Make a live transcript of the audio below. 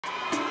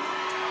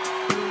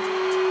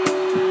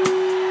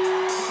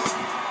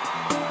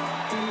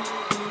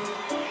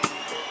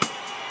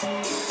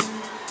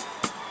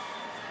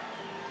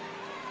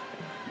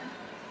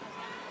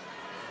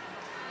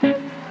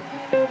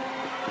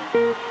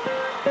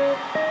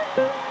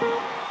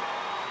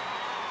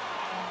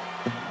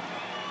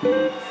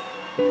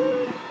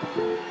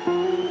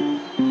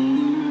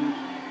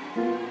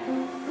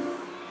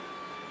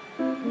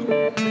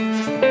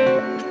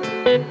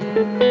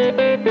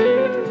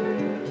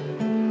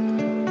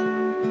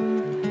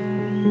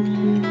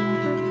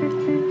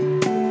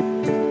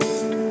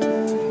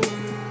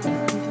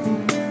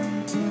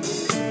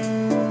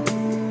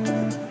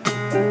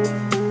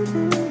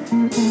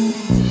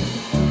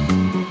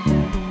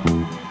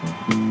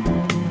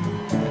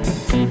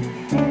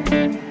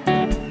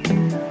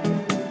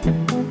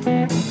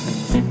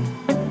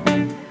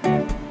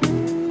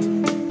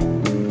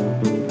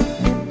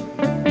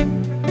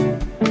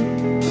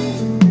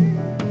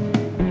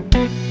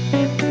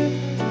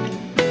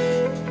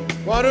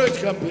Boa noite,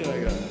 Campina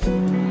Grande.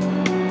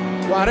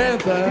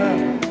 40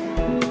 anos.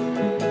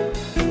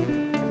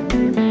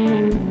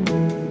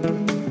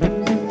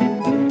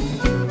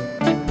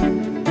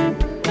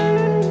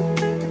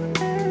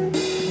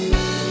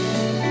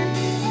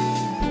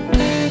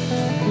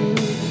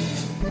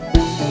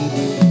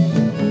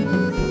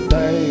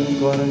 Tem um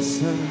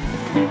coração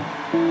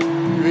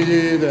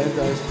dividido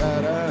entre a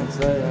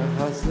esperança e a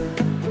razão.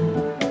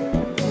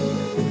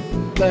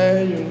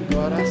 Tem um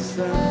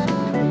coração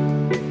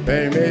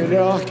bem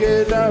melhor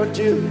que não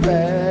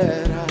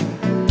tivera.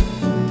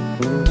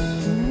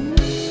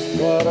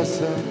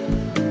 Coração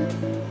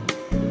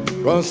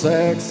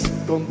consegue se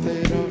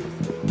conter.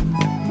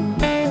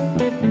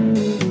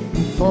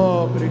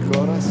 Pobre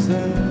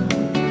coração,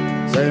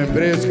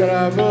 sempre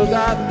escravo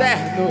da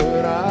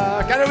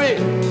ternura. Quero ver!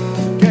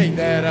 Quem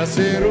dera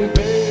ser um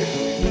peixe.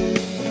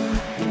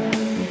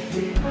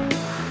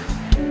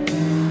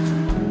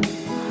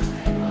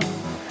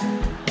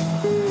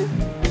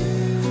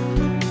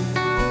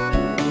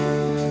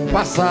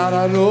 Passar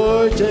a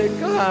noite em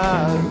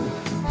claro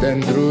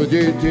dentro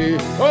de ti,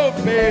 o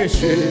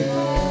peixe,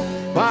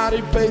 para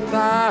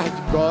enfeitar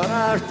de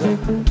coragem.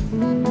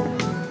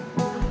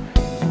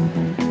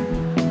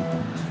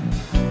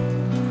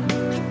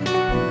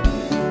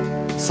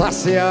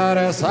 Saciar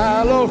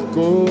essa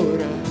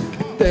loucura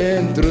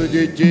dentro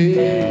de ti.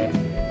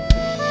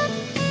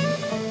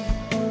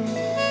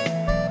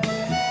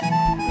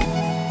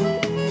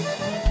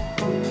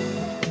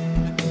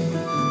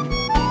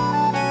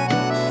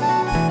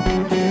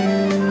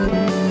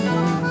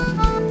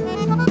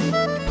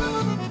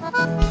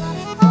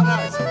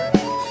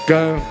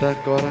 Canta,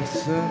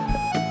 coração,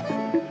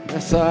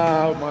 essa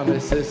alma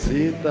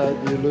necessita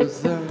de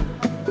ilusão.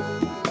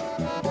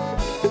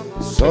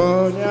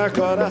 Sonha,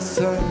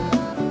 coração,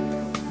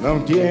 não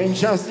te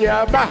enchas de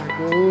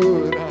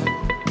amargura.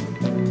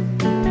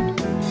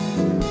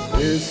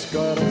 Esse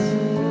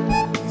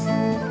coração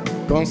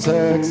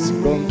consegue se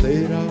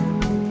conter.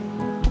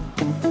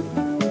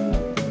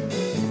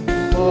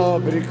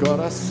 Pobre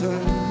coração,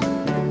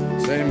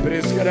 sempre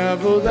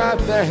escravo da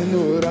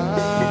ternura.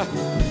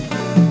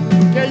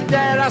 Quem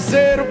dera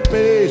ser um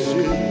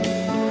peixe,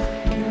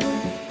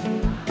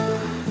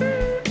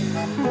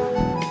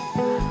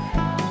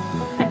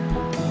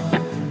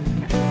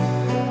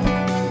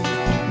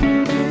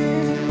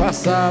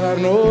 passar a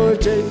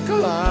noite em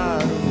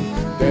claro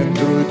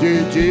dentro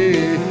de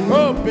ti,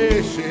 o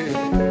peixe,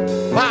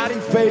 para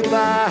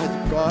enfeitar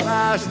de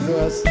coragem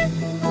tuas.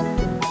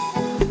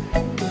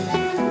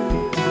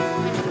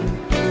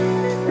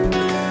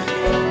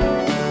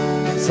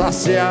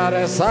 Saciar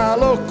essa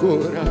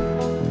loucura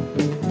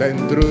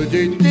dentro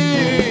de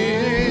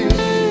ti.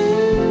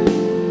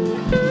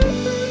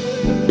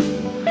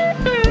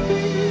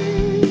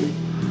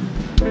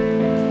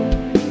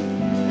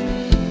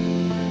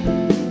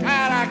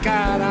 Cara a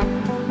cara,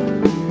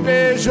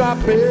 beijo a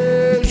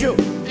beijo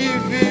e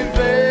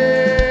viver.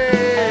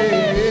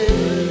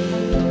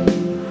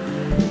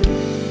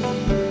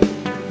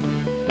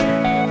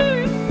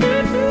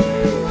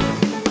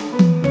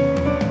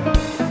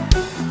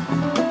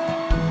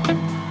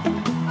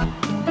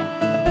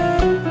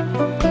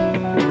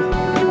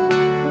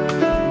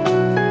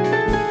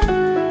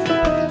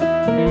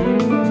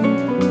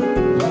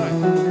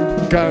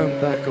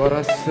 Canta,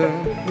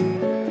 coração,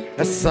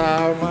 essa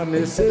alma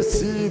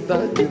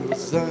necessita de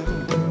ilusão.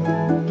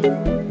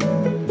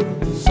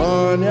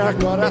 Sonha,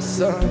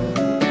 coração,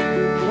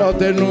 não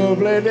te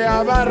nuble de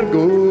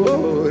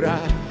amargura.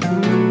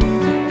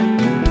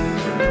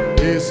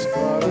 Esse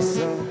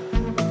coração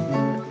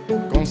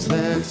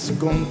consegue se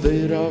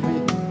conter ao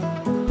vida.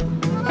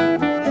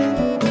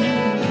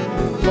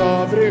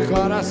 Pobre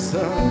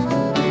coração,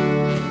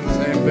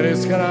 sempre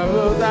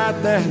escravo da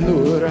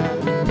ternura.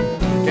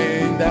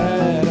 Quem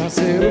dera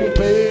ser um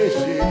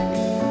peixe,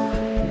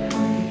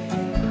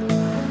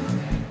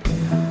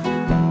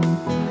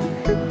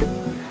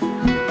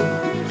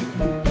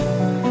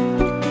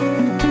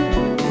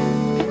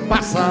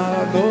 passar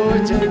a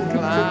noite em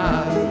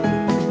claro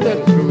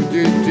dentro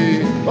de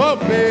ti, o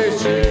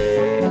peixe.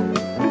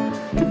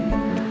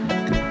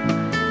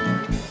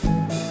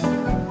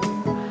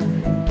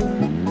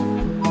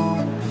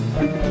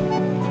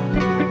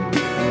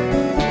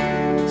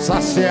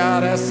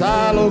 Saciar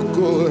essa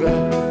loucura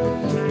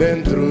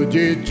dentro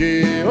de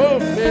ti, o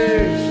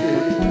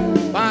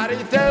peixe, para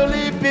em teu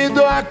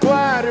límpido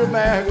aquário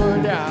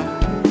mergulhar,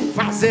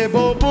 fazer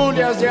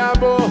borbulhas de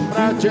amor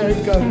pra te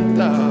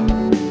encantar.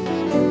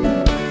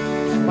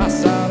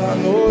 Passar a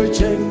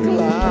noite em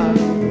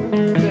claro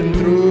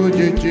dentro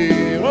de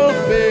ti, o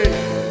peixe.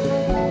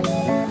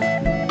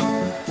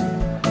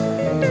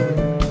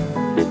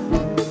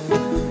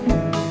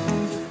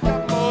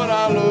 Amor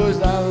à luz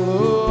da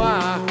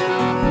lua,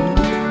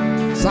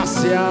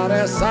 saciar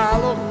essa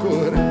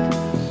loucura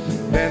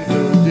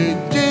dentro de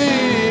ti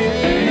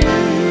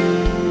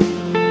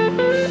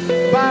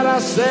para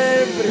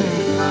sempre.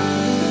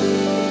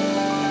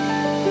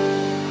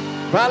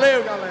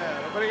 Valeu,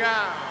 galera,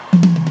 obrigado.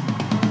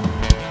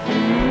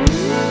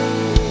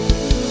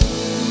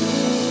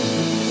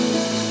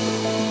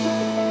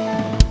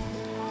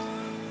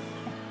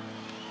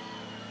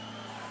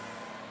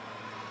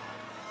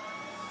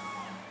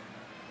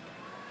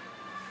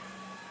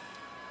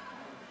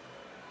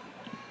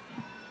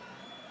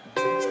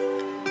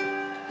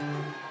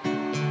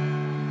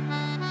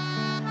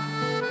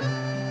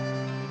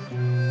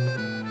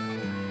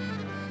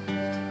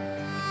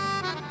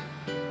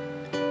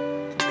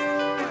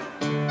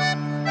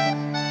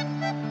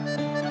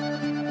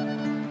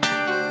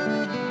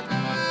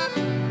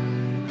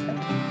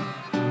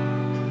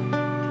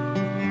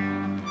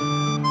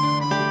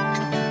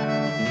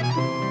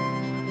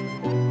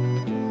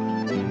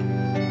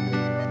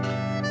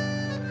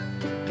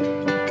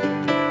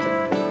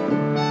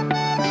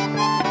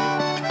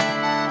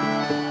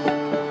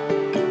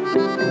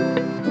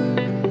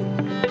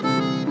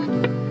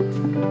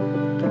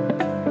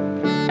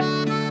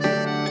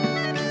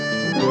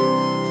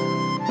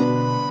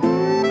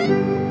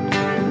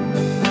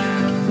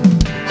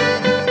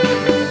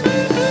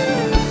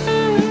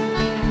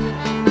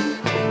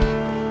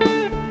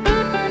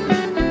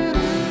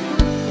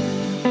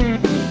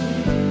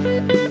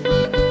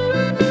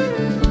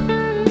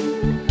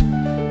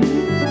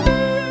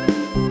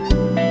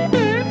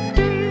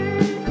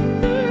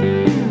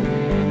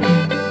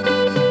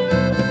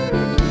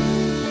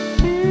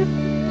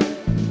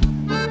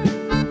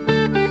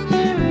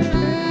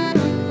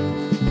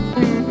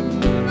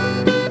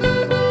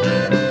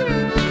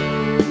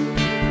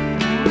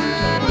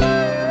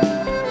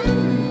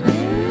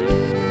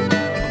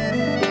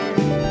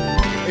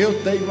 Eu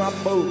tenho uma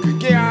boca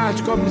que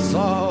arde como o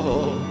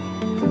sol,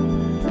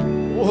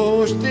 o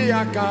rosto e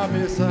a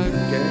cabeça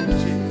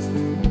quente.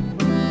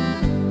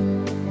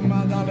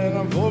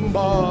 Madalena, vou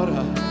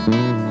embora,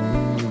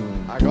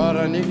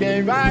 agora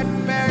ninguém vai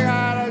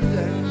pegar a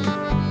gente.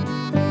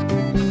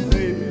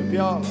 Dei minha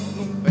viola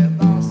num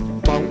pedaço de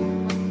pão,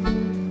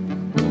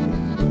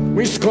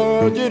 o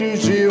esconde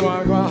dirigiu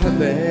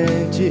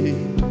aguardente.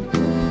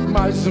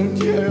 Mas um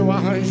dia eu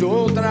arranjo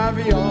outra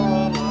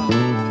viola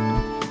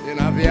e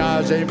na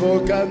viagem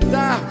vou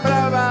cantar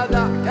pra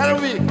badar. Quero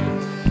ouvir.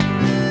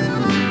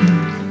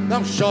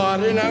 Não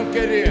chore, não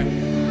queria.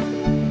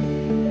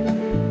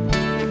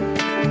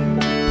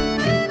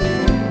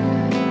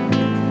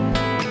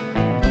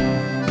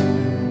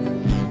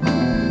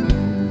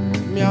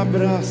 Me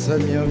abraça,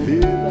 minha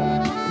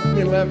vida,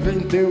 me leva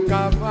em teu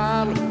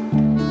cavalo,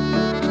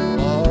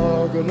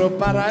 logo no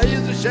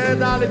paraíso cheio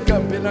de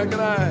Campina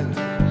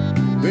Grande.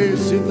 Vejo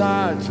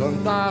cidades,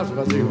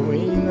 fantasmas e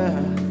ruínas.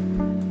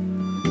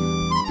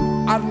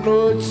 À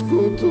noite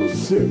escuto o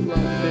seu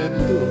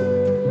lamento.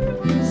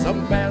 São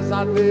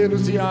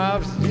pesadelos e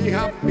aves de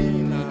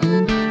rapina.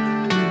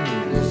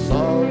 O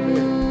sol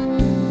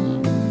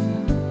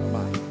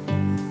vai.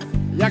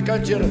 E a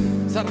cantina?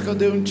 Será que eu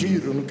dei um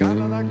tiro no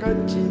cara da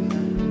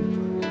cantina?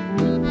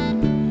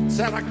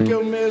 Será que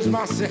eu mesmo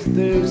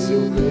acertei o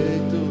seu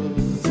peito?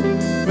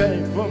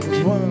 Vem, vamos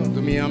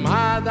voando, minha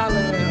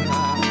Madalena.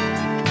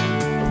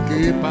 O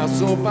que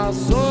passou,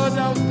 passou,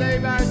 não tem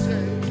mais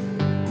jeito.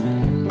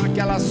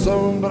 Aquela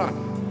sombra,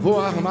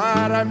 vou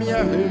armar a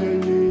minha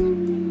rede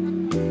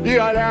e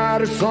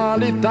olhar os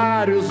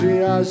solitários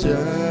viajantes,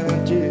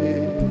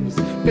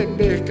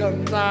 beber,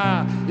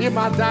 cantar e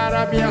matar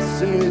a minha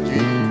sede.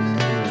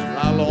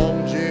 Lá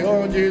longe,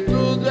 onde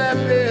tudo é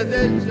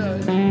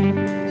verdejante.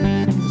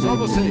 Só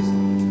vocês,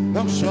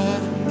 não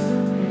chorem.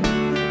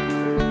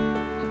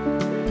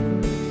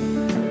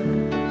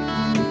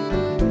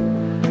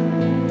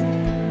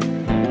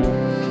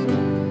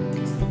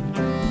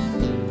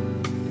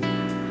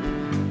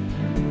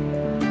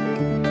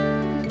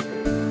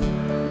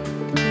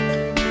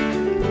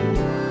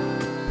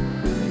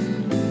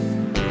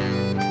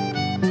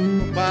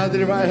 O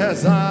padre vai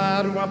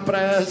rezar uma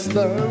prece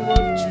tão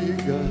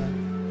antiga,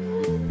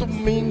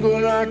 domingo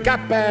na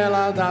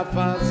capela da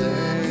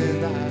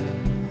fazenda.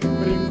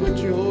 Brinco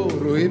de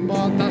ouro e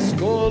botas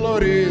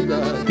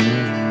coloridas,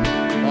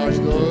 nós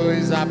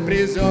dois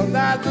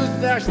aprisionados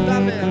desta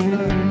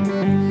lenda.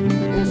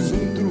 Ouço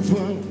um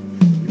trovão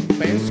e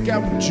penso que é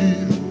um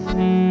tiro,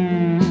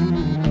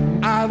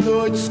 a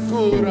noite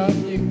escura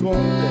me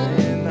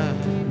condena.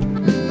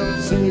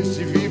 Não sei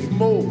se vivo,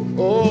 morro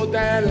ou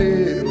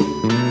delírio.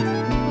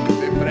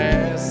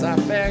 Depressa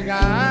pega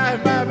a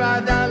arma,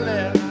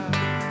 Madalena.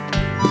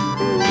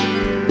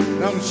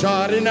 Não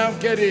chore, não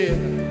querida.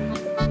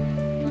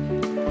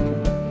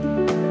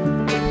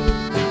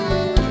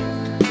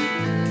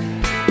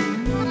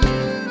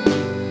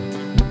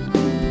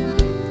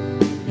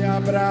 Me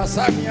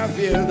abraça, minha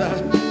vida,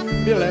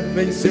 me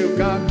leva em seu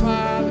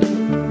cavalo,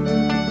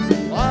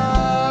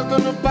 logo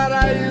no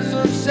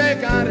paraíso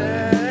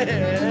chegarei.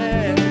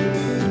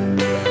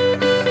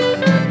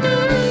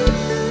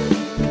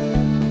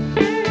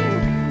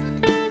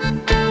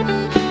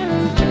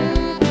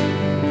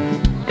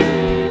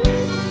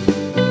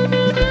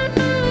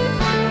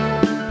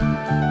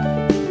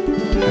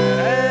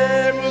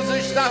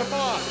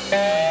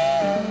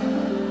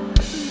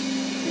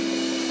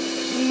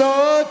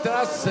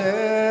 Noutra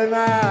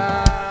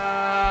cena.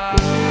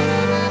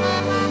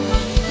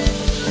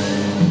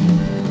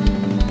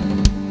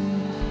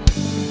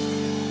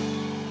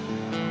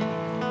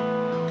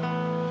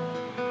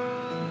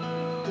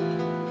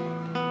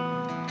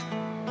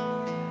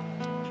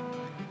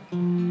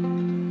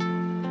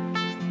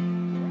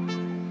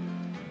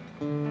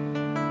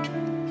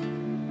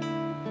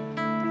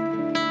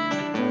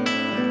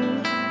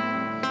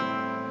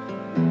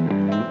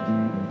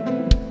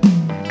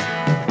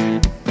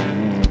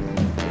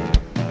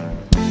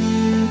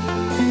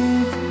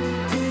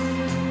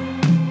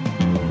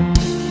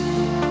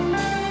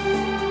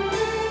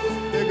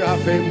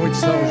 Veio muito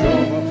São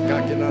João, vamos ficar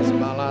aqui nas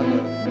baladas.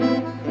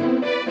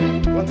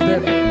 Quanto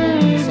tempo?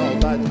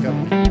 Saudade de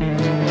Campina.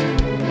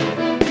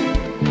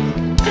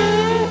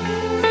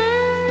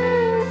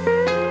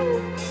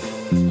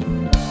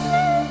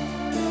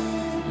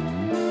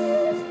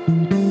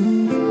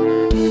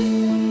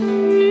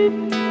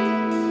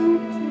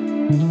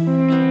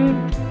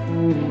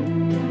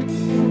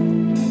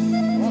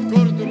 O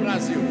coro do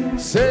Brasil.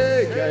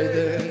 Sei que aí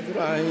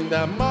dentro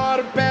ainda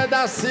mora um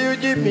pedacinho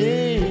de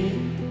mim.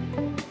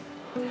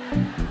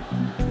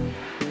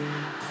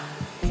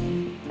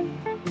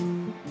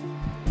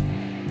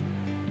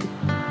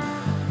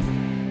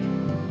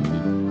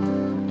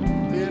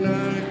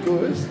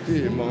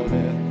 Este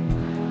momento,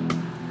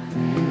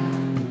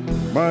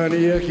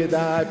 mania que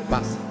dá e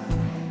passa,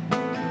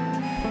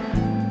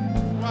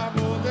 o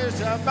amor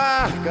deixa a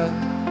marca.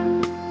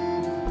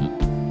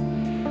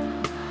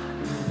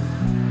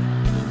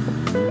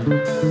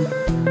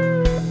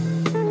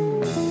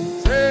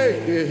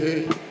 Sei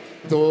que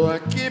tô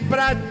aqui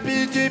pra te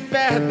pedir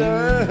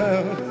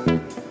perdão.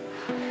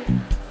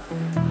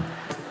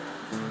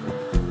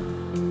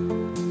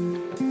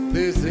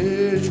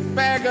 Desejo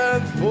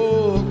pegando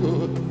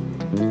fogo,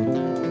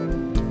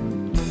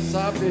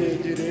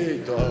 saber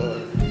direito a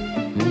hora.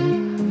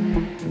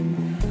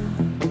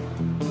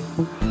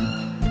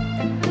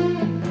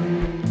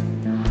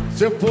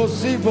 Se eu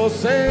fosse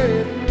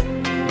você,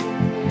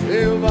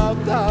 eu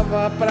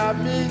voltava pra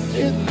mim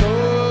de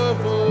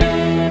novo.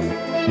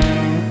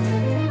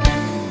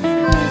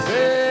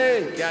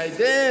 Sei que aí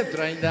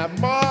dentro ainda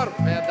mora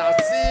um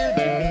pedacinho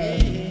de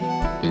mim.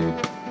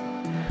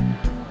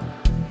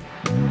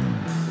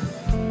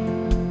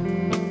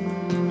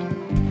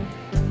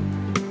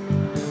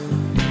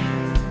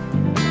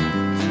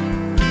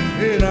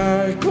 E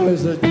não é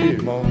coisa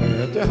de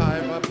momento, é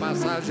raiva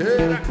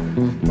passageira,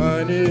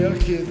 mania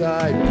que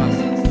dá e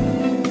passa.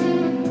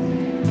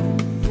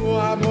 O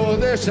amor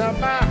deixa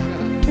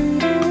marca.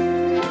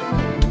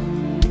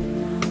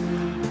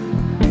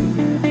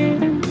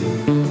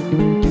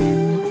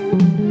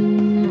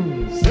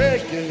 Sei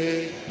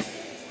que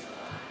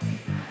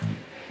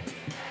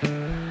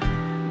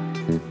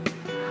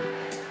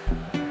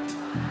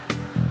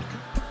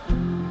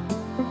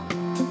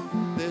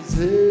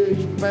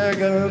desejo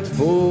pegando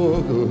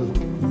fogo,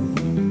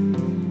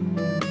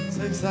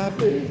 sem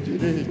saber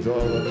direito a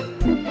hora.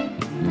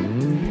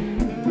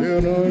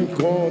 Eu não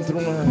encontro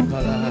uma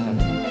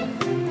palavra.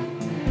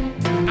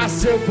 Ah,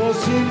 se eu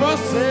fosse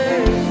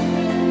você,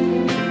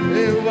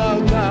 eu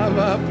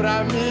voltava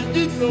pra mim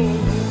de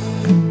novo.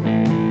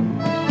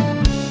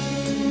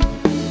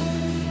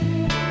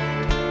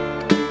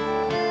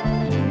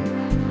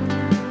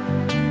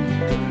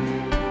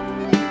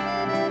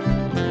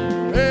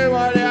 Meu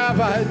olhar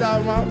vai dar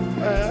uma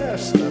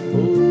festa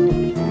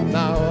boa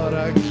na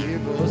hora que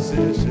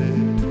você chega.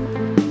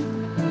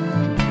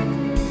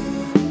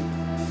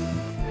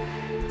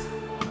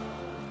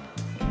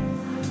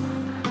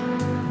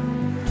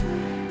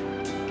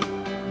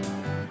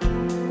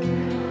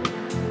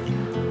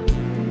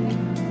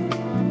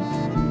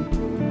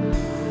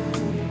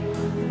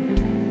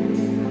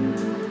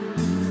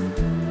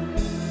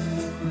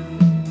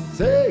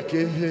 Sei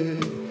que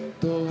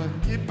tô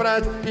aqui pra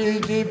te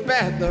pedir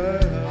perdão.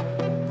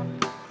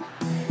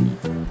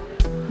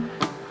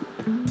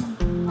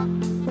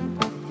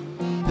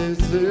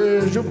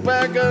 Desejo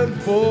pegando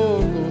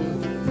fogo,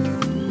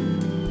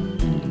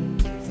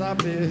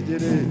 saber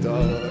direito a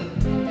hora.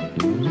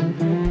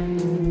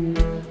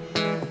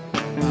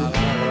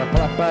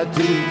 Palavra pra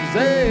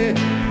dizer,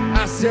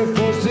 ah, se eu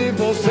fosse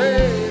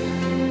você,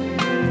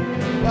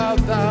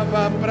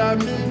 voltava pra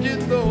mim de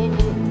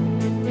novo.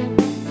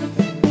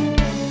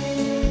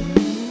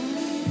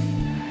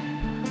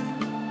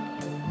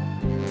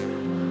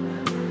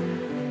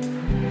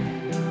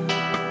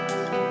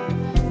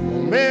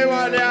 Meu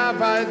olhar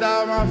vai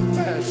dar uma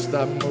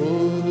festa,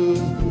 amor,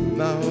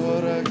 na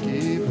hora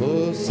que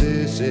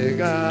você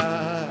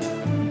chegar.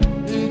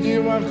 E de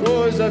uma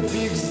coisa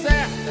fique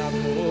certa,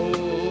 amor,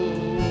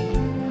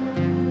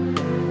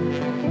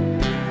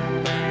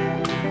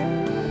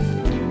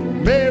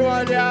 meu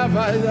olhar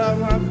vai dar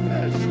uma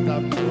festa,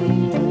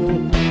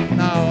 amor,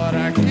 na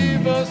hora que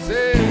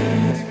você chegar.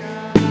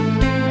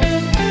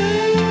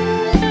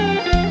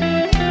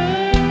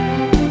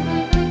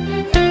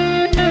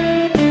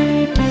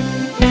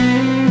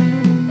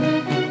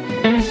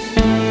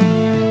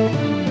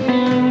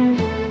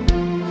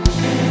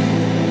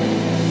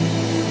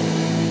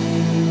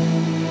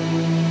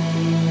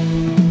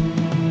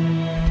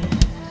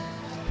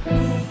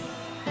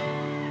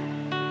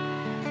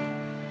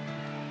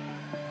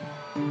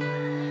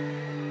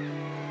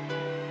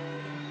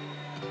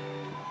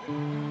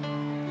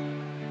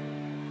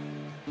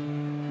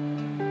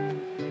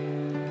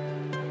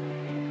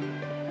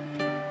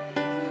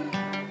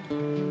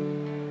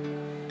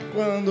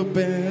 Quando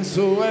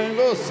penso em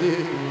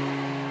você,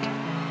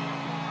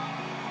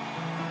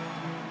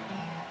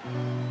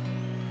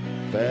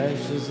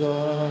 fecho os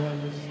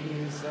olhos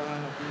e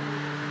sabe.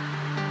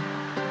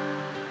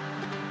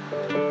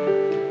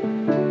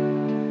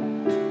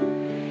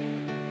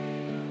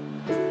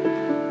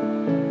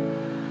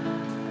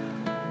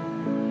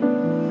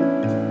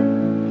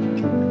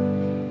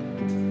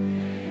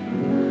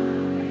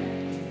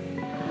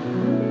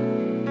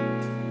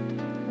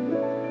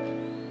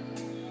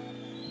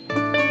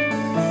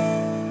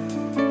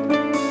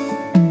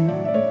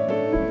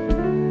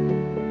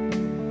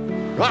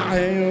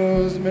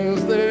 Caem os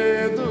meus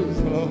dedos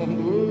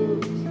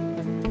longos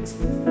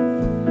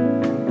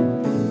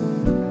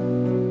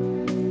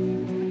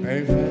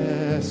em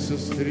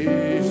versos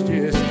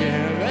tristes que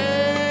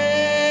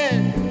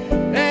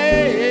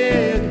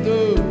invento,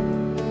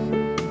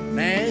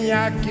 nem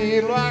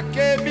aquilo a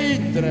que me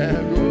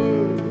entrego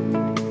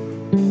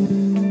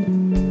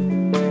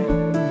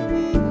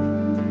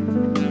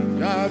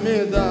já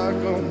me dá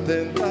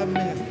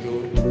contentamento.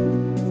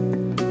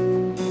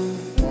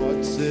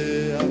 Pode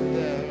ser até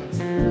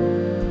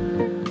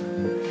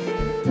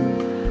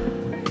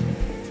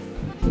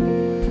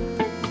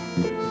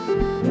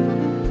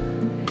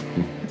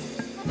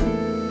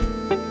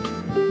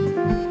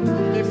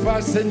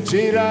faz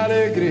sentir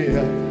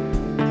alegria.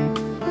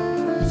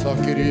 Só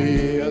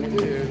queria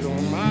ter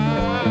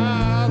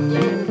tomado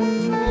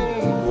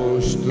um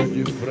gosto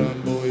de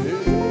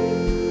framboesa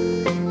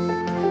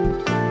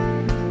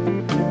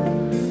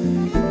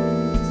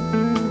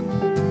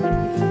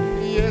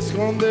e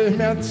esconder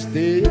minha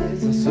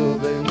tristeza. Sou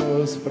bem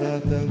moço pra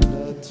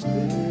tanta tristeza.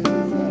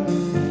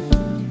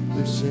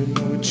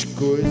 Deixemos de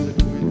coisa,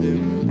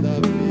 cuidemos da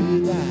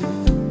vida.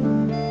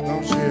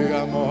 Não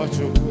chega a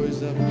morte ou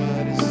coisa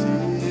parecida.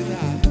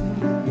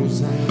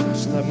 Nos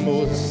arrasta,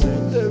 moço,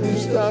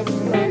 sentemos da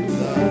frente.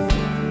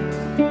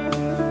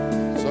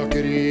 Só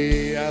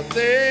queria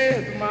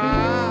ter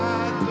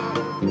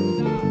mato.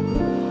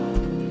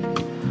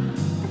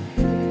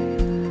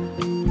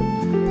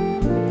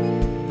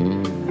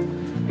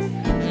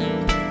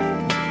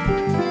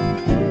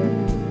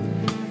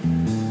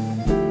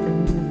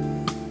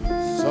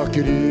 Só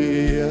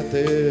queria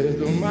ter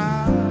do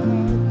mato.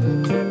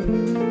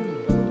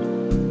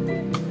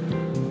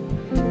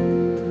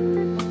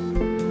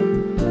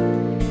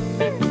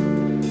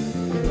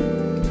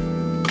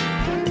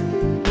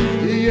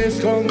 E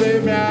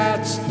esconder minha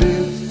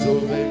tristeza.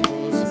 Sou bem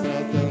moço pra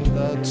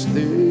tanta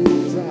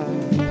tristeza.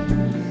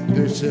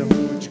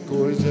 Deixemos de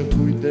coisa,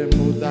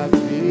 cuidemos da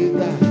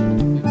vida.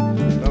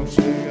 Não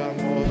chega a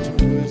morte,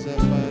 coisa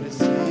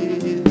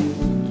parecida.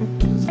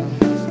 Nos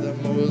arrasta,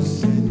 moço,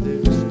 sem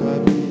Deus tua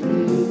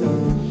vida.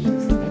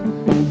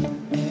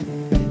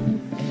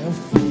 É o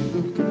fim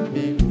do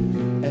caminho.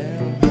 É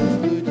um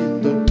resto de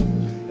dor.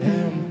 É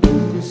um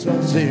pouco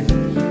sozinho.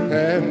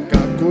 É um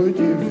caco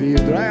de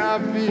vidro. É a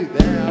vida,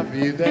 é a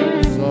vida, é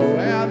o sol.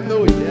 É a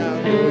noite, é a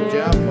morte.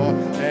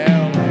 É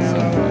o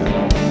leão,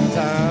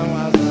 são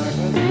as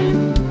águas.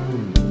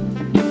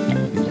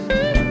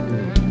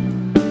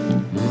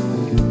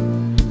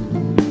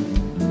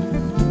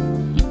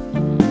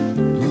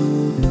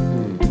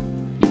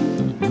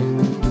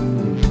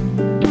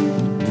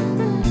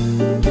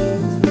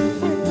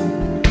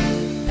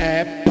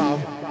 É pau.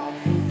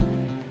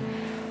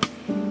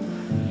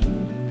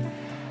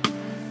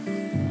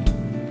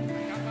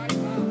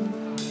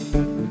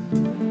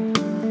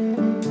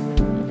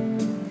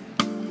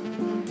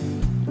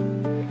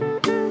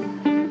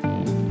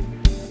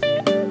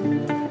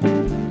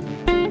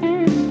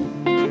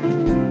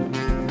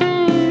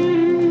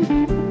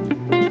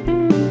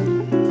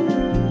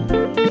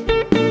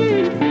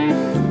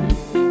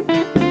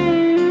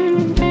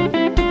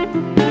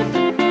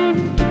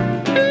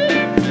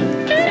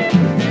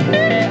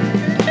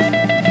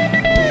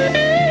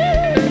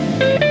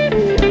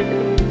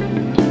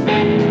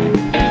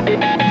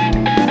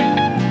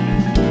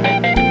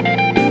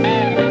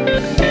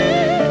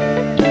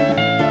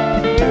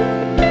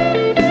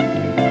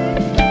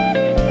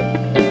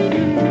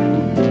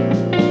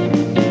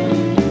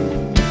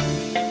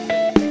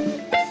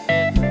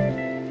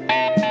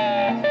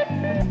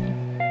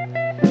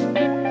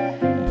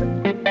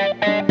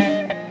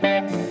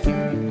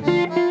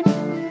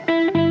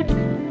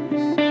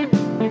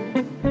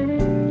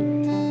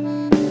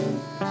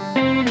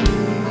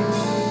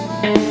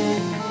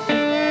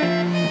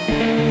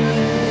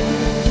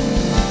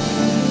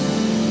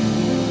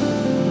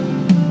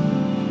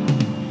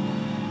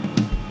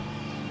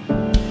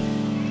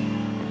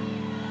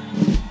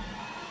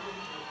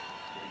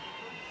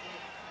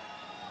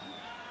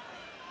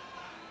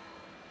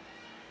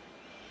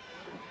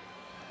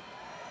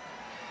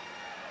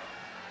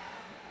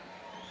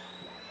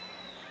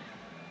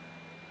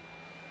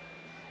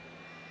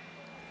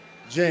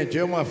 Gente,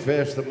 é uma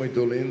festa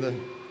muito linda,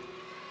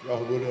 que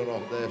orgulha o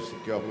Nordeste,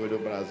 que orgulha o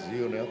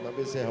Brasil, né?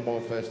 Talvez seja a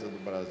maior festa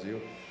do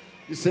Brasil.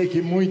 E sei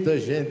que muita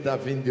gente está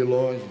vindo de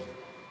longe,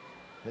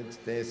 a gente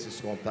tem esses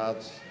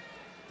contatos.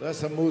 Então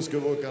essa música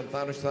eu vou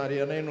cantar, não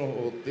estaria nem no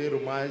roteiro,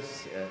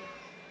 mas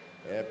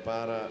é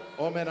para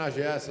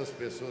homenagear essas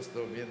pessoas que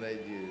estão vindo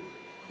aí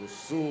do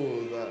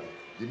Sul,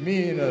 de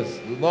Minas,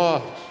 do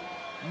Norte.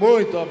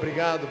 Muito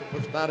obrigado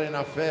por estarem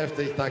na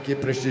festa e estar aqui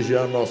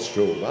prestigiando nosso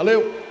show.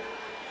 Valeu!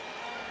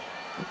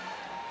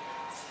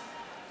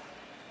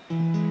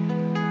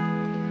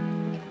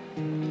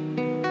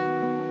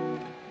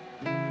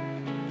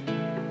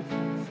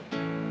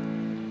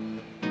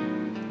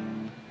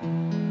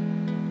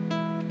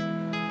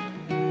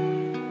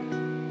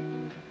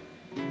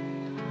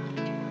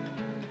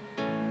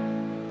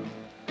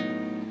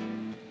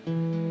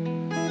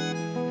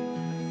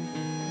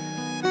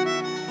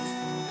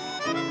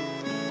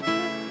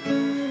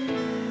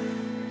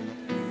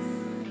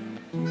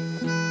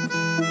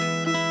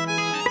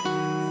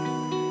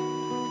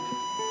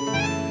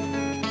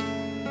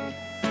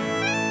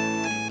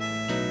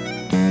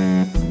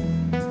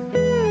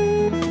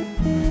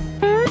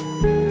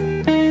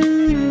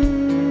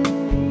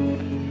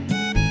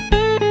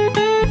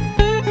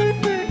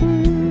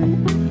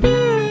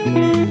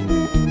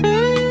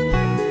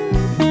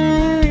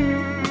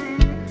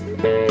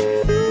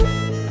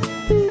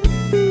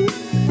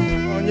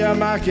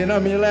 Que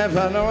não me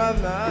leva não há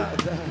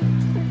nada.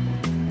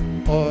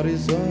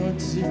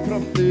 Horizontes e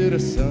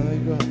fronteiras são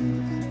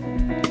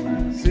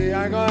iguais. Se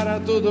agora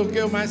tudo o que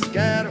eu mais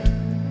quero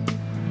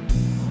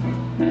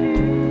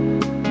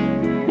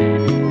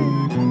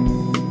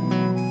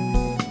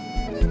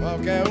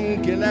Qualquer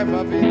um que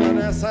leva a vida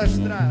nessa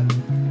estrada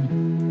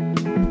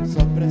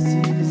só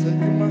precisa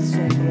de uma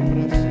sombra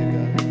pra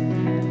chegar.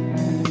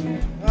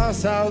 A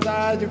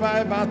saudade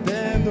vai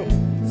batendo,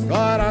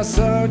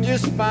 coração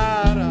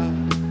dispara.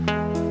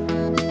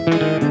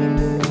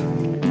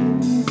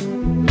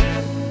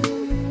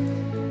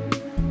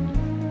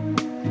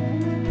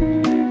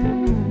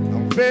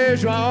 Não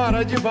vejo a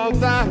hora de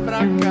voltar pra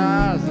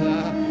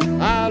casa,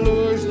 a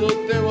luz do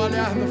teu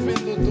olhar no fim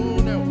do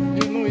túnel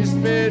e no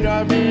espelho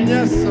a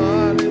minha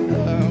solidão.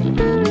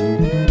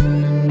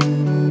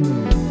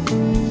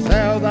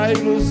 Céu da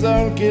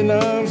ilusão que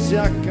não se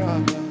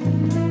acaba,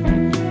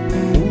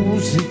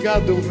 música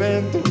do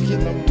vento que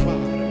não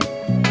para.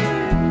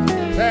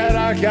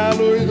 Será que a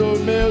luz do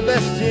meu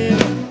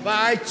destino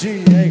vai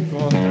te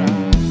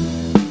encontrar?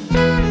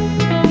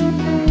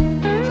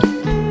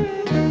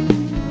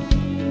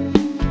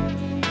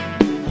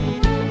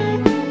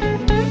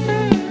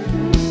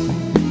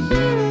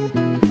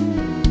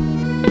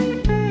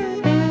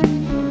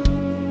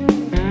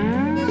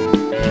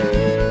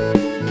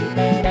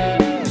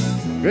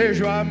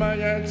 Vejo a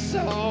manhã de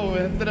sol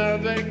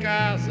entrando em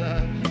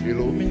casa,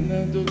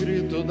 iluminando o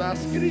grito das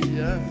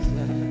crianças.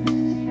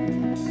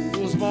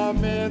 Os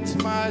momentos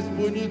mais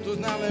bonitos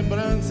na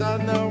lembrança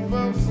não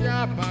vão se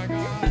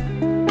apagar.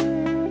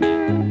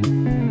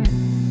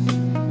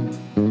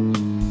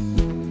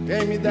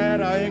 Quem me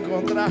dera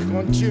encontrar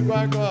contigo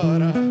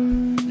agora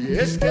e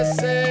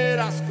esquecer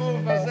as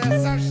curvas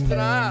dessa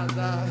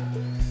estrada.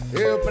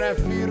 Eu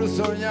prefiro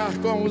sonhar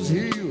com os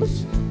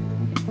rios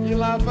e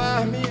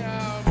lavar minha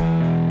alma.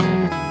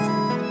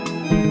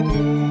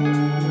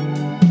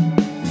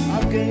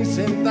 Alguém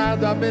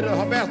sentado à beira,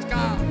 Roberto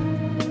Carlos,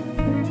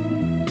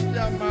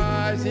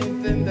 jamais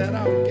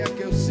entenderá o que é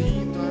que eu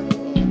sinto agora.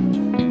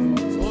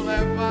 Sou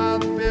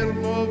levado pelo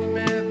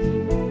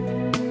movimento.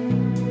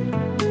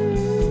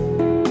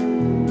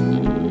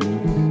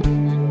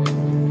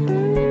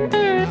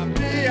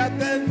 Abri a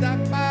tenda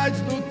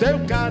paz do teu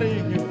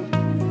carinho.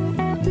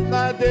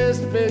 Na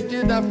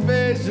despedida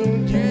fez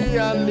um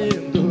dia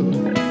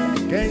lindo.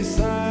 Quem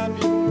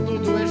sabe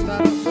tudo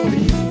estará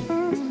sorrindo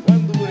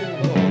quando eu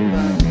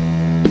voltar.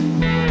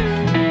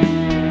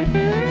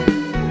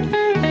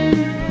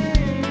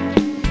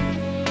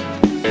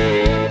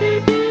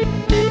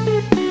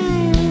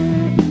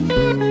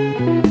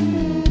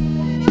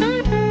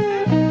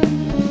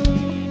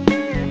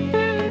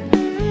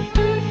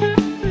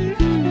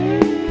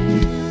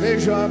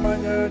 Vejo a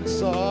manhã de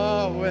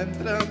sol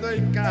entrando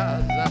em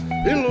casa,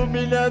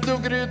 iluminando o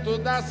grito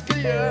das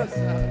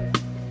crianças.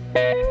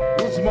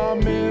 Os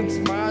momentos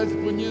mais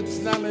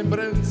bonitos na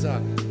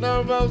lembrança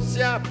não vão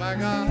se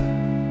apagar.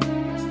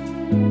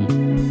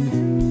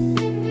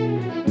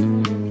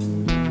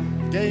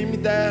 Quem me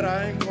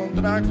dera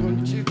encontrar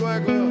contigo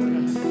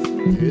agora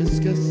e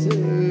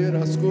esquecer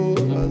as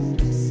curvas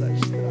dessa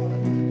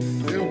estrada.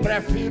 Eu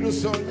prefiro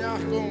sonhar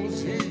com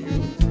os rios.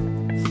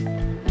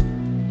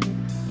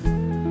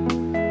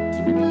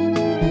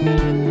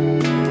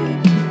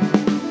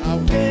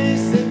 Alguém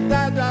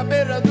sentado à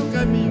beira do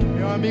caminho,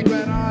 meu amigo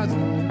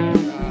Erasmo,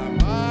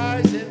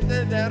 jamais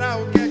entenderá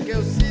o que é que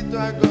eu sinto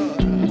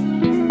agora.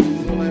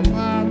 Sou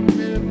levado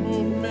pelo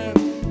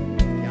movimento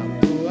e a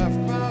tua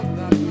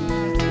falta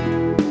bate.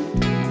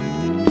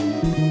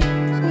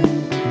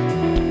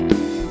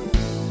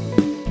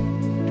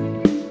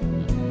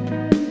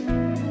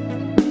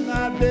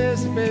 Na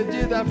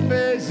despedida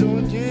fez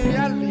um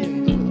dia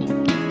lindo.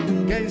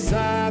 Quem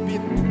sabe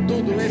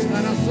tudo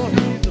estará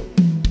sorrindo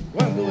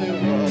quando eu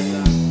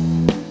voltar.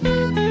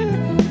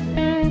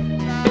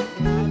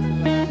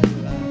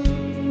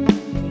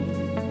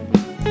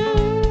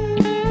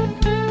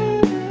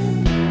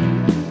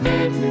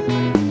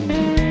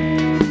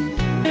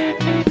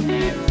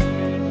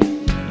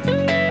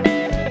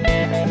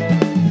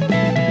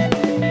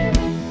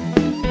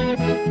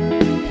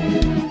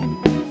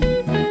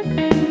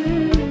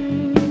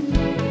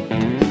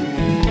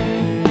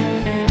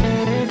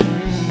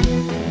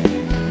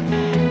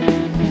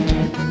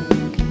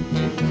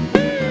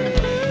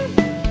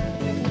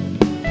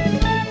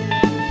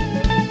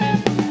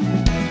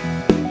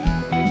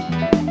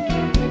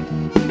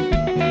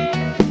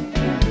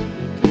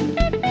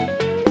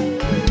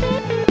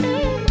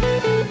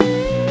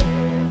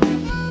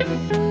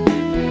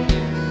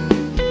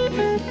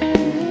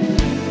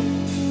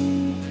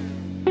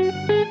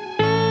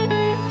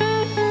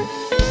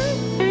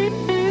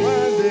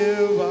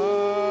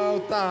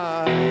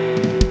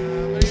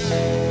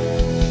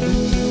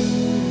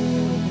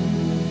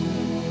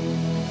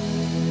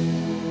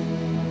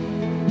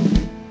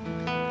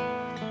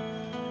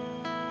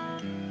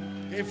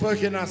 Quem foi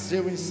que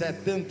nasceu em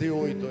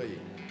 78 aí?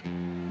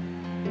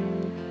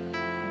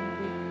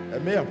 É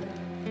mesmo?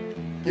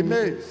 Que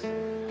mês?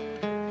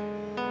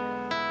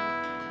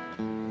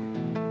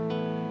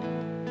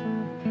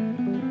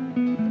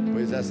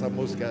 Pois essa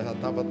música já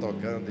estava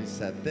tocando em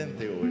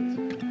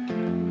 78.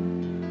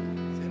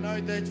 Se não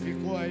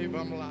identificou aí,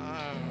 vamos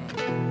lá.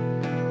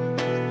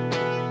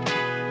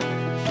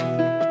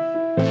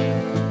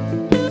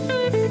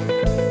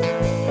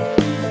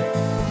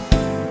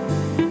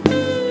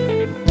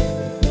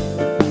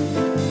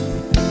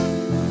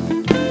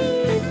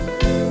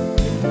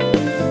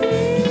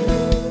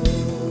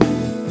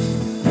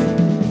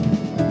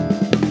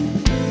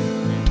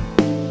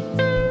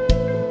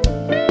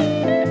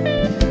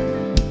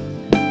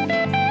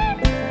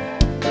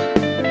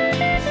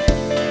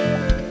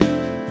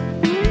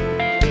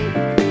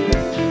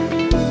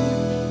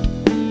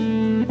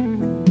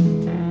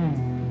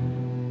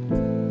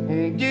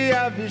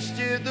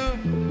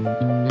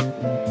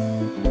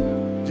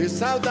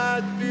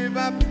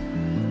 viva,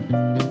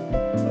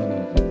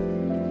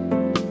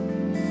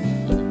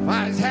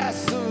 faz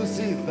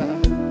ressuscitar.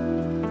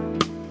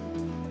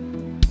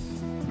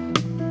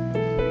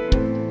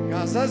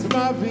 Casas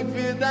mal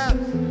vividas,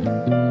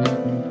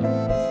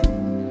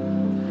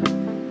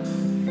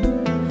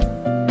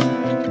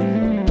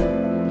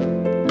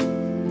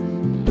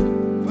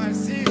 vai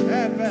se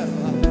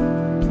revelar.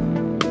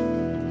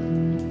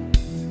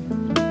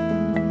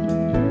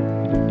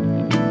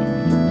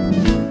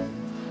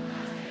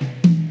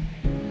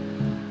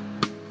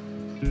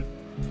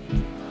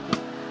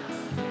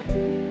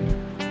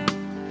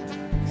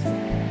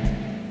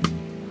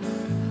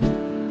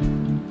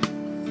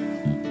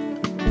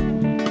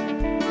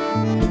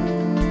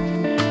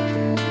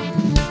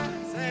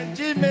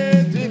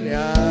 Sentimento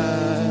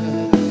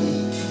ilhado,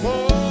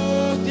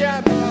 morte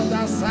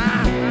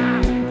amordaçada,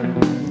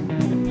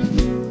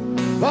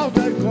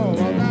 volta a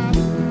incomodar.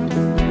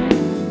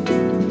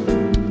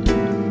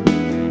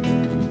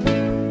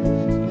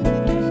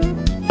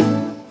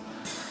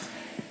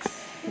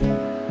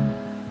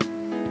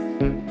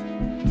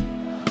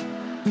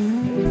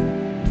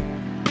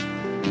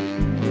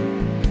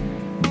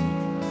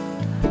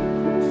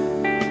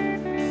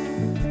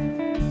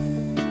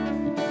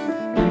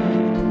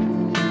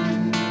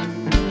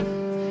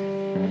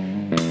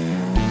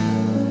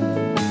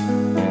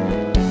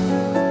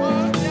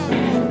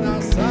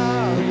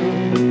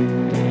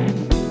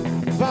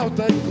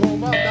 Volta a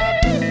incomodar.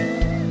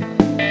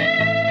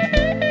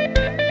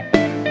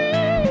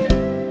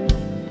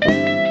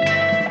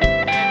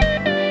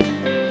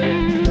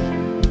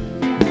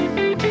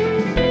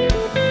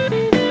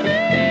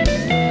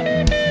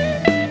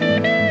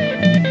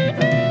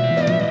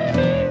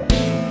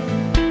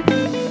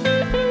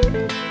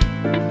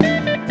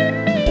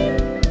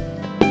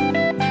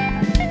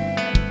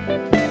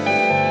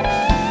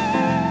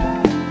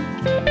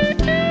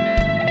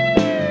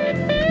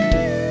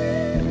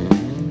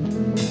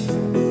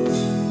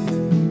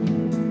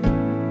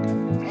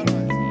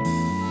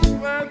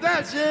 Quando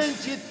a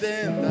gente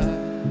tenta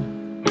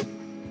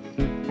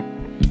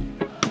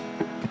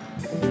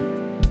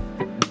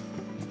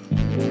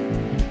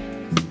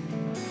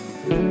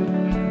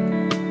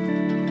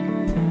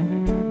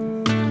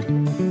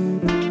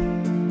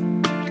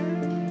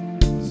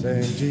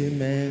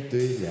sentimento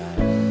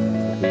ilhado,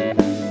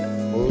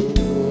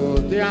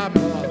 morte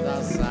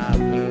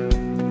amordaçada,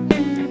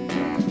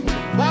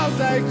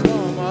 volta a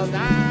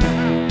incomodar.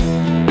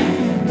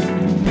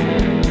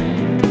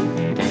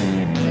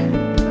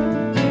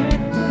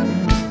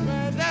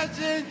 Quando a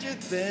gente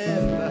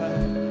tenta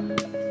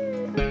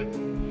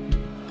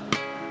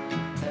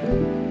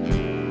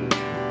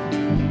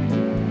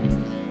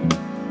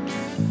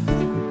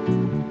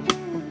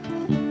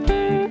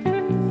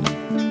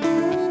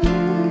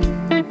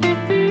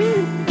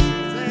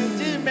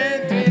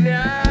sentimento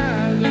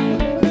ilhado,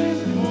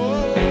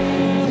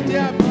 morte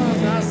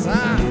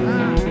amordaçada,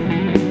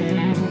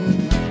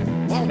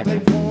 volta a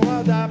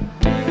incomodar.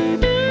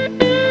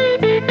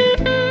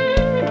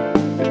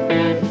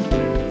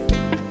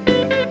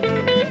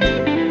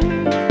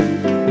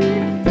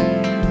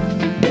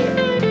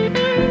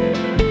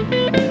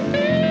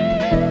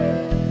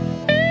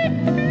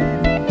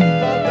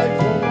 Volta a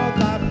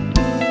incomodar.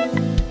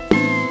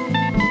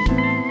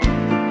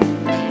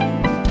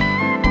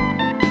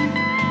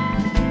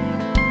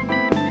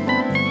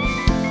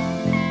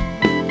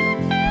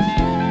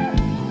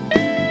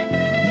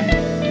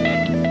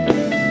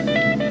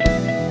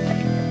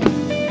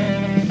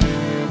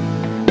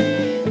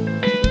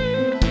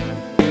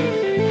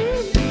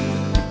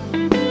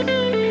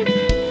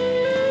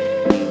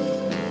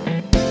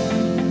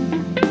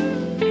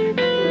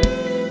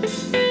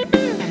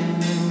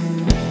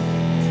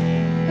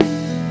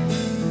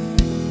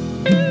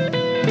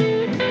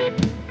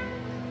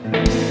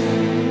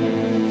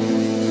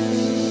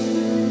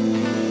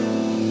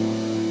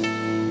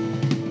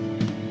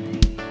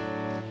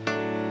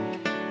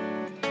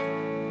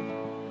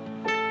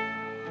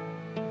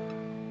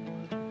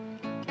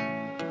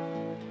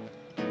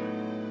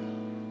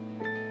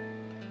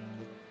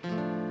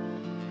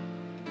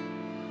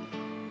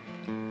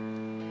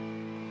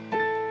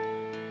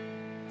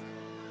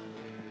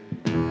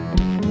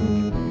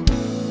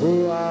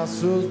 O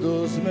laço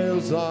dos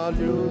meus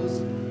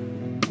olhos,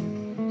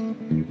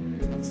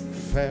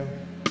 fel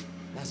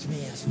das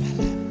minhas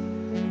palavras,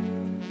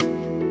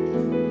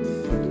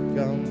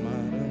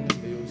 calmaram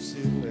meu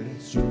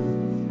silêncio,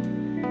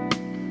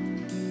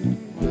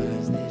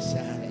 mas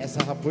deixar.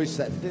 Essa já foi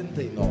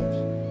 79.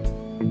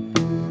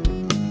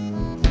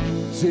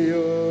 Se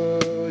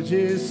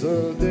hoje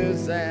sou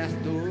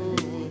deserto,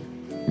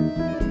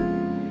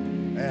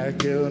 é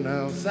que eu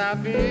não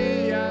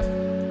sabia.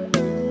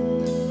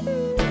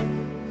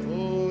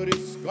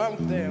 Com o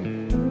tempo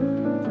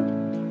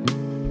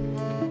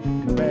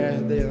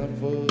perdem a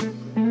força,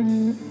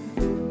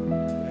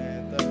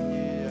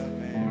 ventania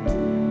vem.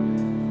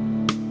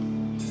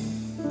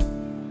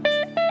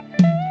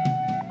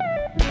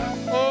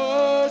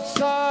 Hoje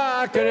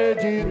só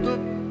acredito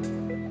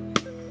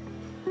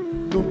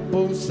no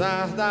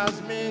pulsar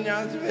das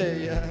minhas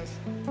veias,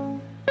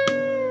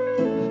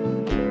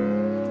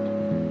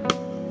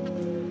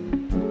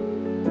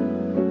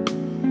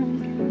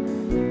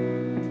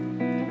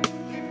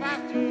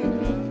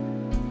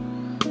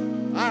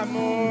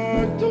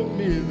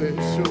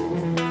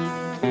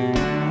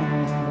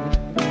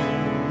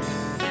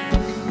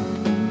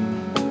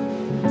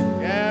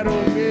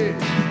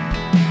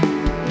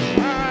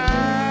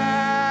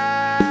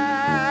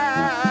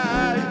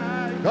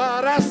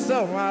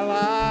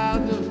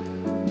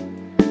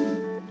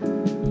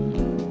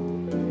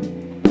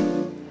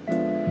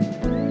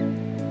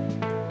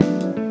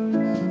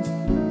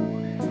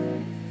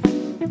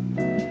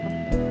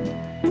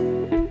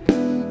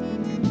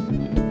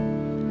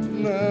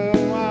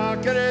 Não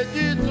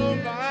acredito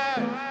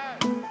mais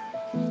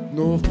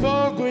no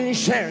fogo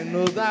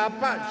enchendo da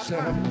paixão.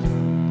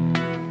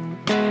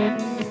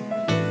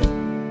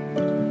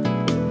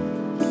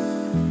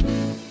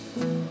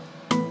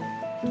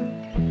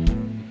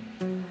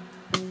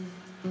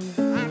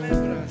 A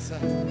lembrança,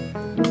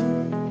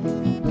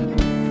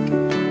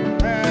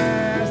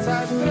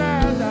 essa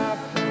estrada,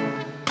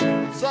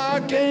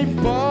 só quem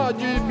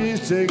pode me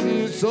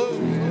seguir sou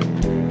eu.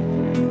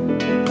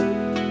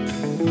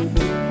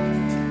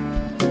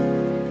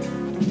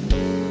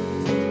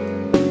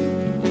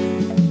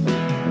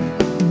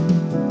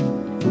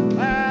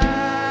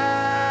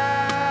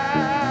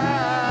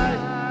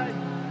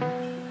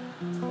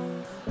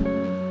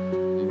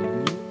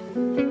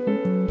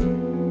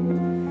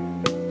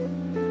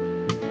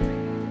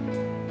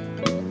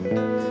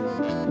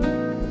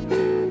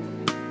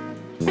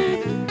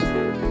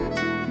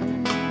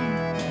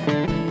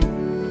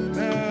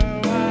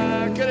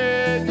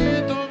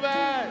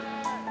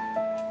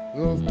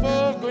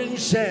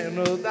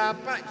 Enchendo da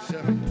paixão.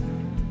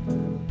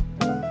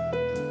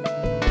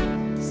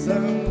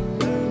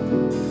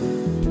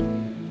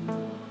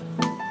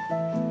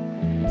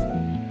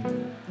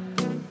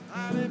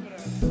 A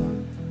lembrança,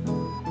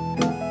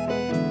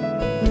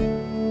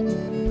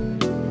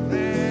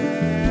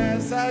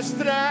 nessa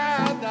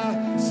estrada,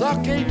 só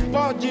quem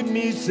pode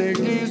me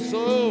seguir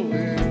sou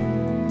eu.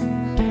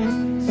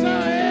 Sou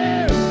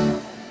eu.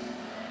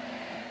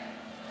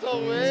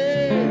 Sou eu.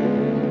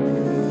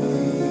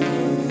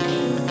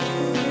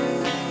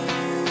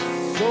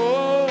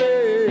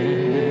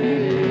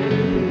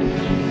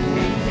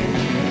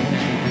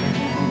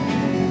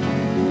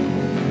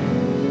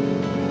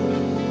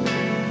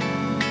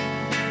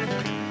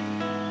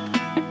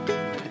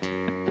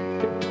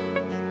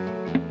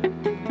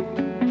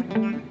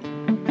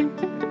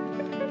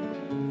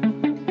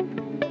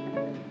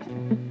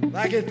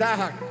 Na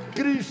guitarra,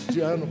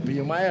 Cristiano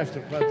Pinho,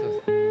 maestro,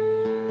 quantas?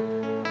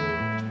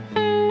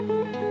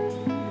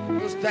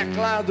 Nos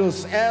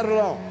teclados,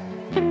 Erlon,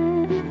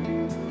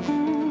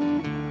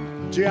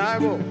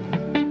 Tiago.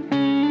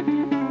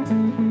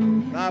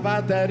 Na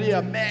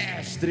bateria,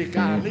 mestre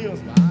Carlinhos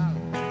Barro.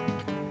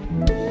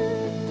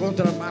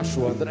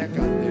 Contrabaixo, André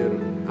Carneiro,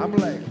 a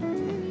moleque.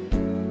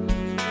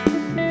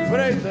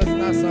 Freitas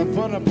na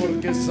sanfona,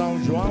 porque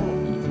São João,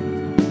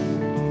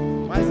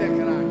 mas é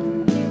craque.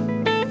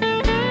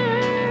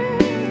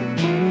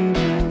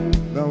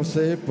 Não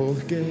sei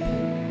porquê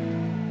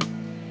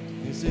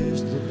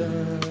insisto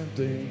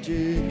tanto em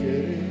te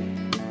querer.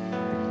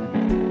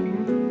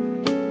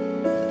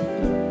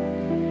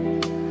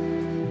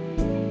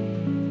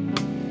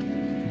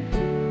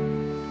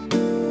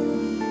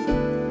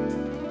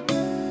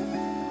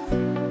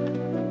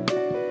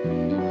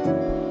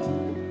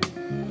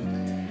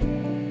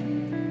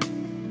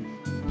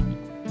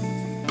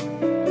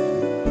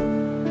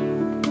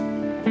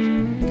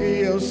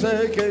 Que eu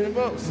sei quem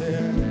você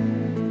é.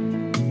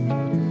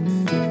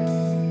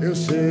 Eu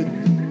sei.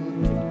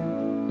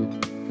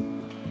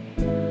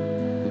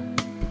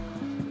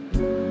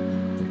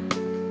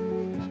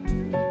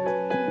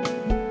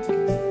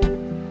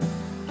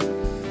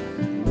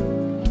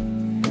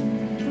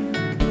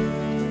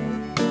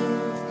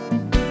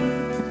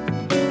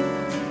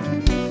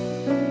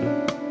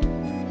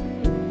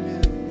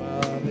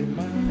 Vale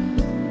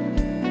mais.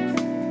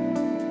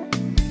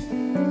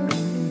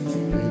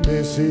 E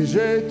desse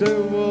jeito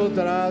eu vou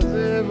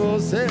trazer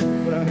você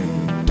pra mim.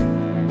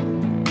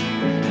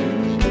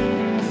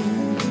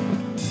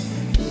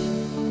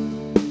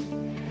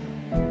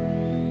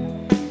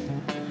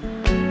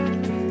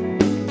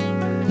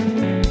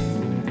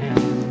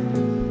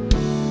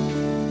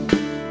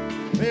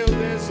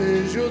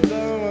 Desejo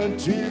tão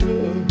antigo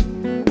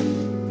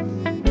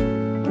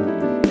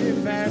e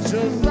fecho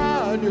os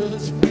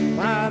olhos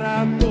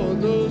para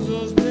todos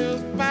os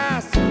meus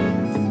passos,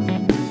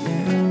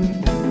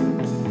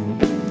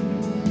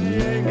 me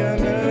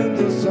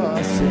enganando só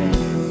assim.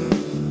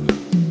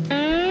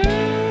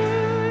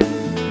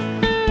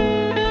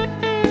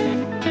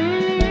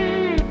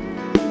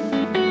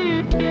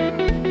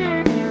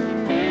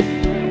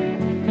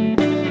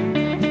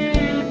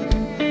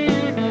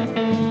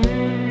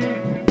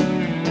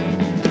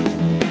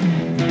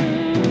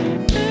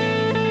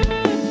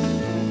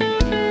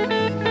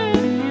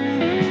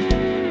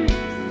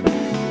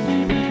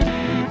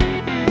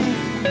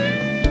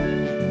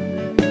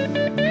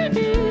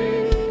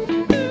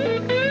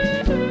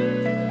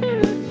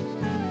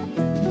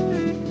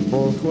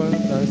 Por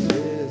quantas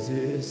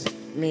vezes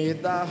me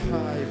dá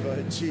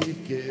raiva te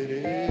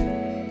querer,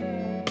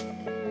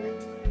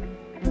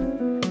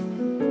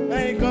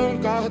 em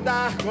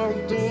concordar com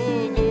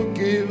tudo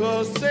que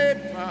você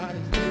faz.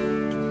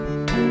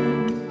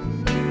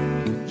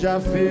 Já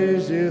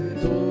fiz de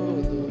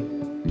tudo,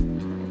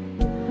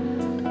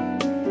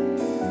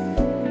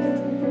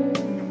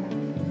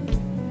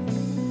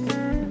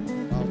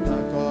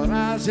 falta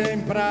coragem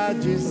pra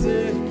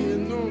dizer que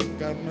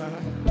nunca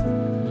mais.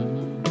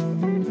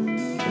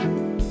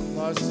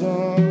 Nós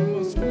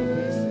somos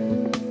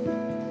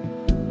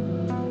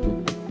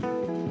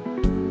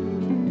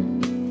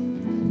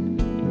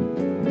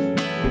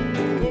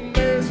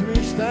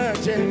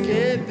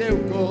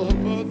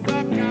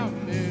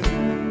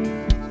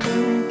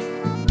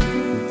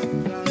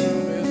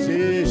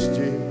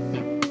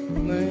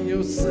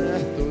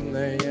certo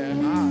nem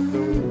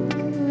errado.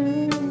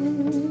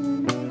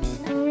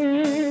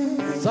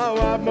 Só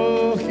o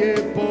amor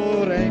que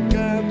por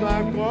encanto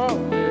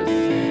aconteceu.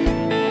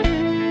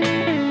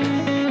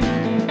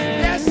 E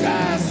essa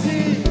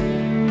assim.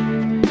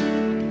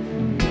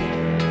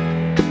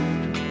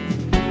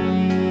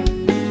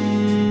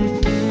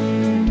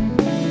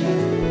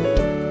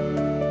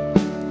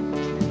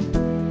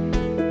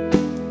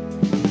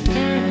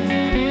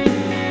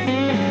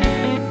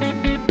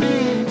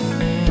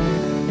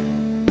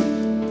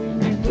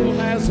 Tu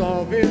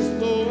resolves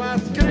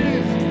tuas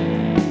crises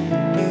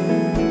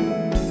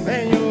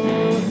em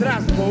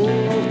outras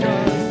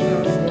bocas.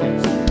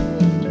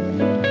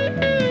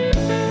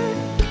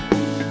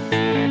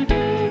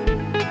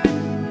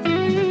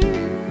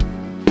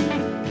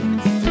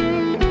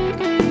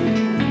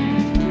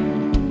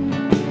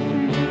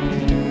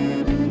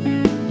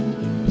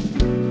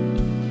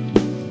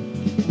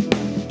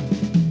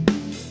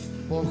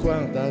 Por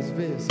quantas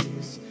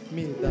vezes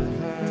me dá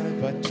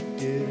raiva te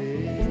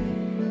querer,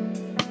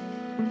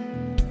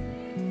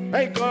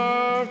 em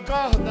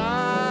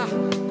concordar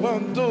com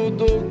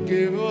tudo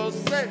que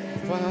você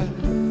faz.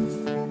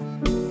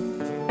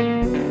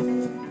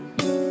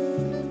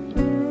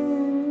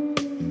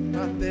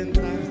 Pra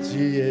tentar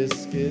te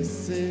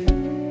esquecer,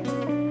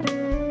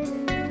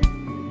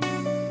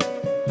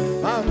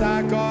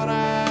 falta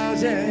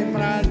coragem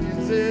pra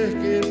dizer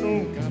que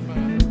nunca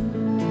mais.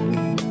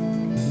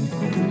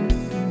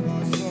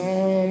 Nós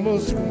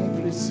somos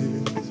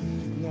cúmplices,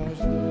 nós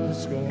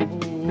dois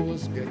como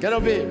os que... Quero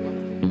ouvir!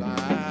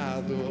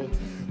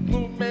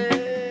 No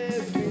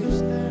mesmo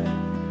instante,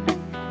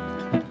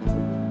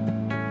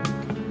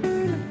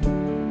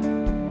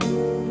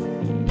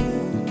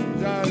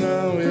 já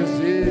não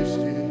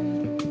existe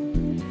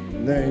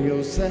nem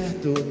o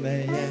certo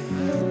nem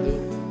errado.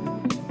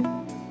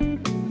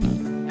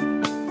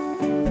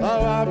 Só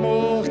o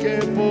amor que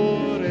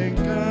por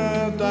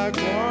encanto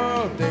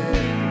acontece.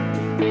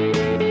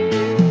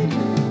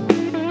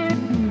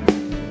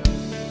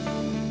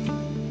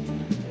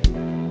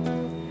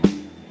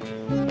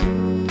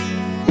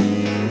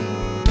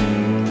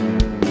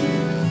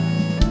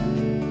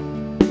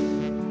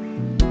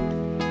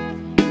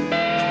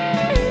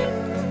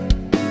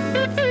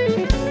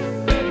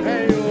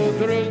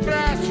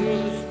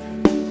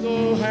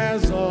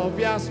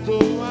 As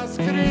tuas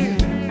crises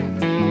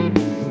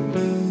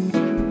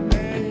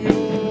em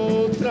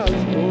outras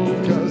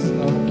bocas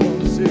não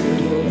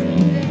consigo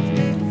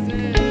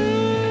esquecer.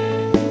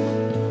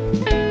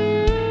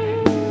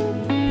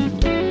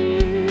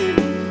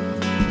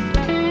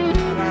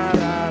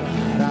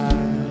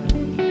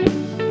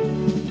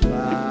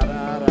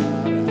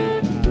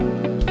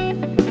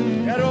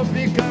 Quero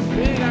ouvir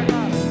Campina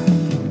agora.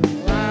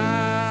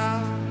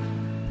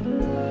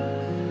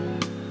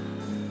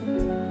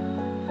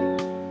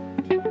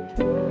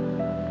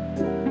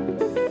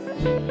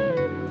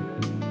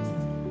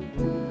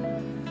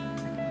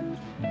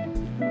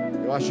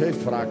 Eu achei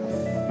fraco.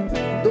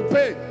 Do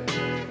peito.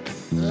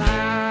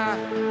 Lá.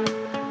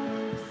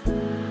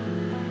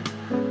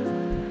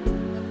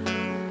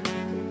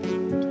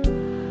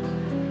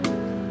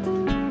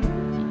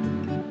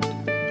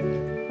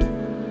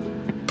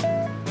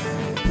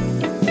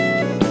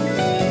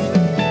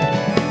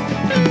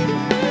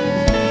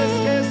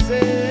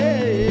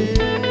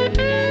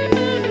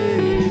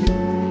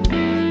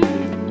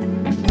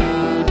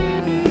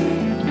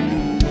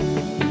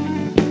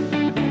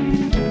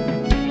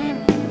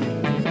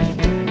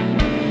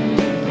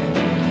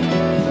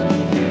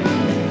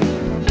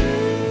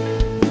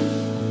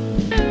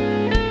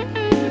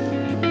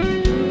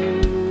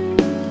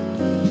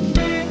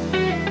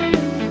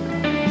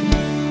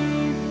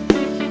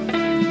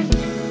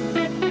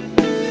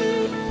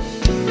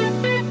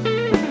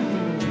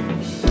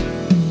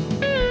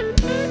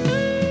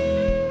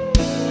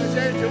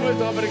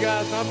 Muito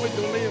obrigado, tá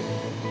muito lindo.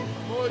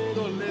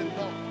 Muito lindo.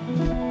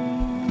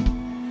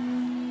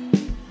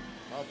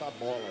 Falta a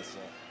bola só.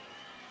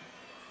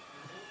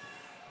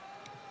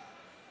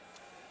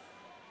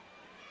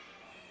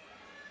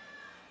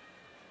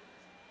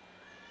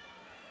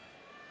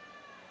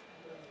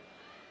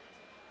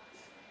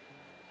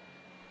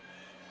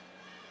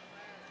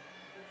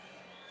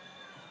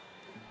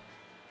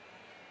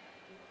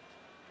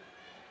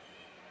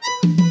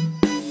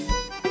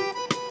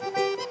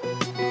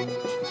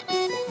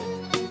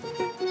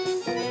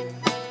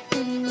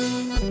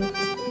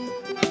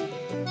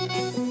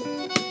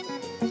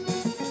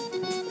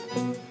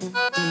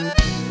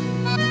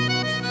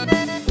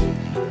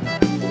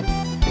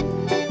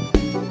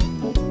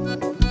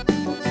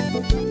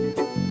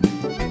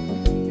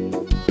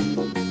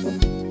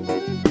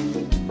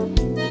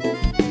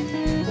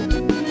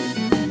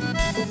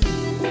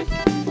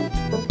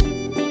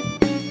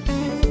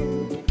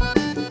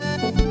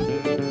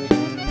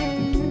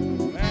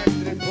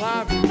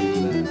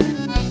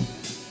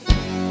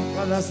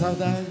 Quando a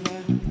saudade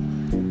vai,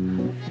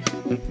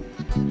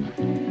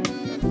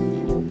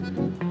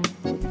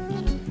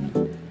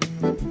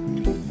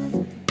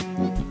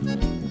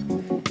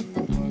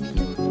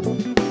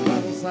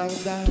 quando a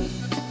saudade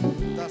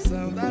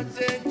coração da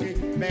gente,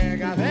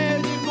 pega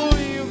verde com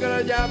Rio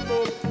Grande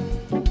amor.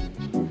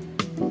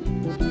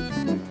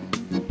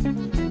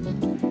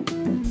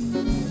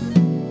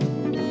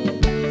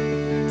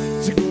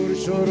 Segura o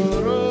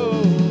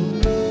chororô,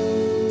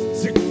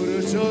 segura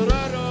o chororô.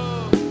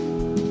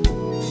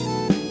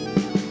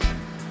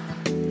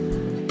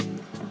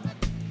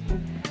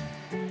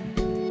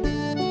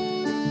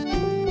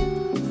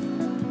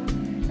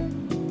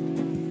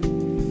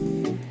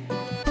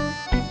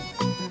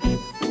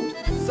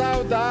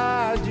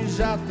 Saudade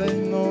já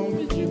tem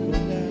nome de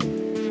mulher,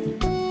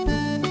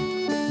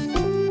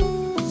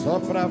 só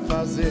pra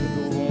fazer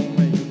do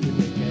homem o que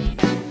bem quer.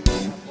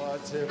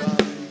 Pode ser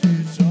valente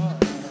e chora,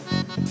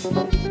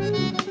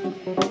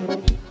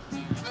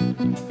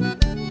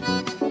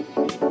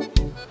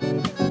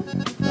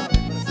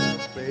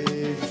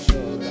 beijo e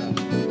chora.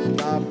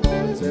 Tá,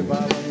 pode ser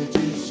valente e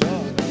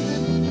chora.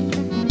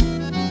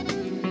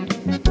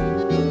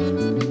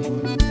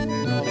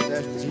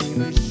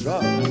 Nordestino e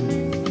chora.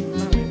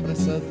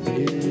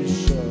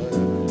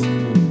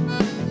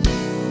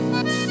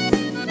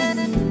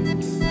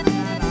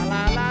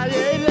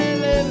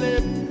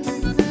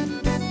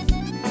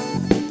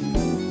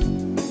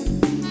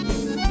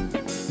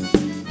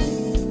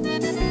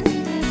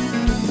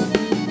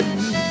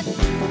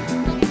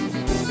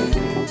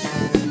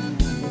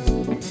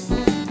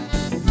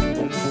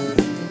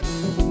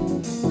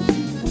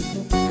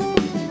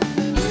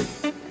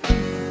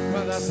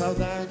 Manda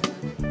saudade.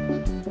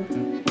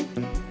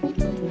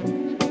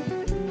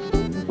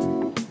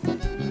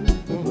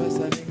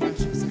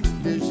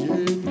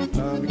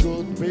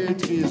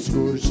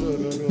 Escuro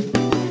chororô.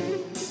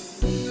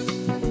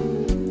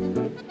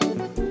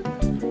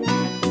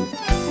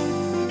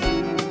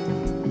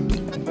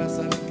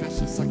 Conversa na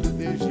cachaça que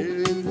deu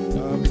jeito,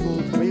 amigo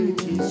do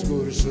peito,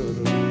 escuro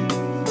chororô.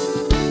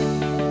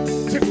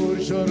 Seguro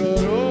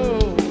chororô,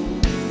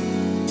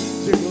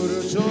 seguro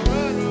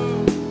chororô.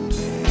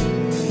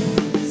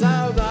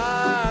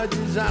 Saudade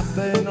já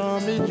tem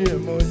nome de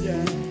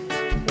mulher,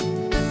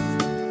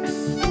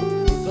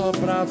 só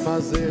pra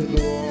fazer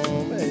do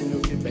homem o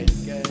que bem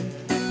quer.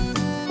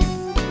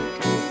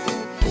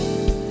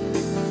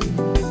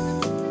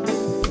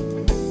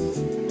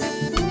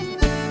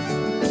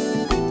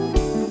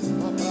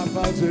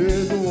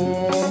 Fazer do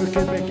homem que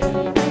bem quer.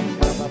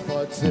 Ela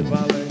pode ser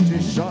valente e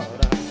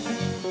chora,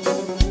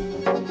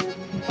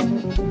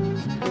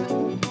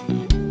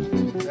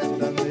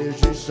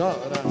 sertanejo e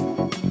chora,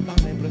 na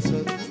lembrança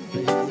do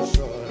beijo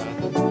chora.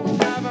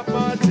 Ela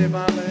pode ser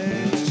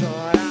valente e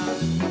chora,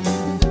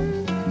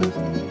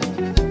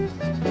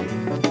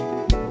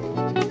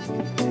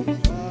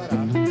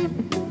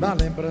 na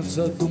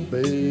lembrança de um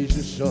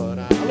beijo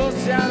chora. Alô,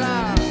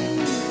 Ceará!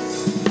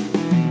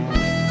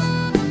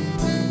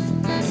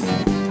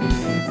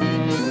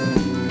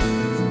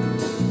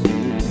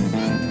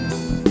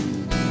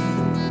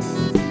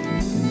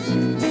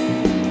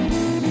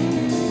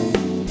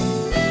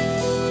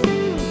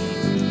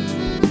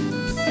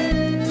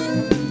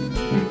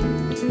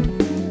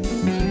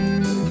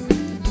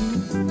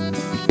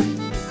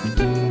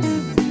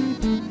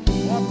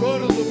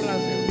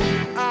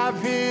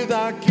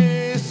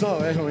 Só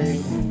é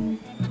ruim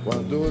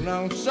quando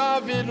não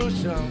chove no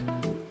chão,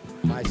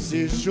 mas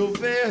se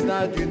chover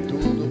dá de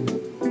tudo.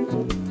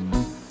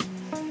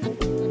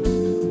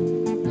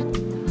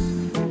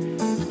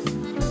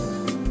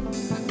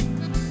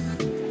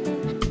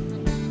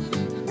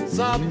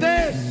 Só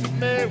deixo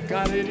meu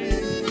cariri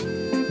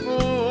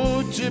no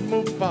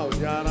último pau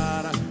de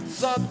arara.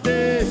 Só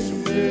deixo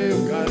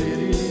meu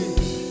cariri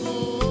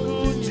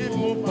no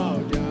último pau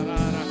de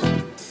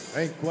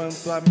arara,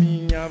 enquanto a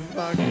minha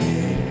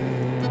vaquinha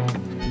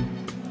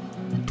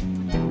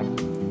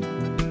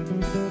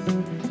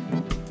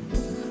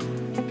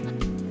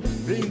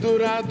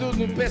pendurado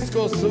no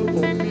pescoço,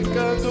 vou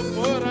ficando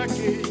por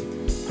aqui.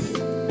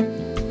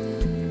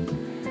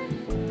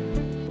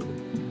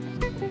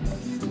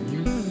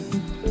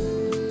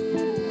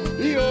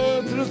 E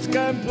outros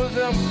campos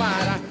não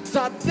para,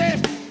 só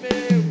deixo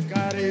meu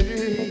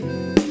cariri.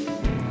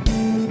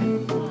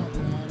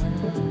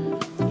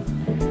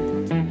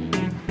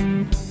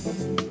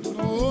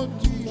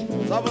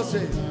 Só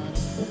você.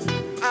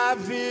 A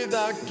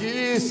vida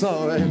aqui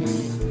só é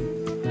minha,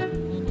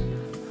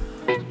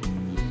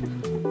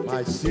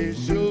 mas se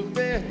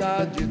chover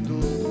dá de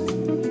tudo.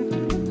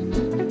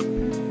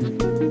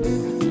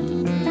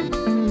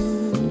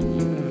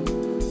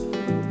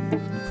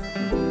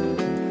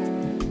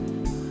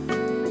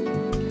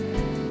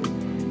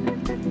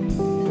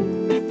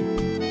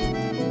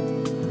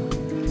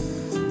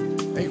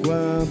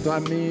 Enquanto a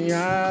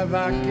minha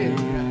vaqueira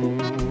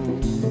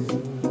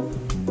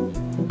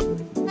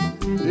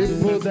se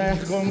puder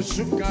como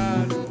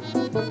chocalho,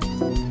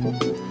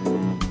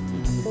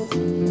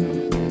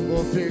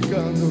 vou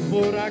ficando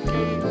por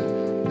aqui.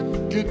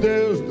 Que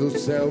Deus do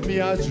céu me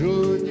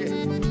ajude,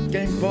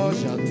 quem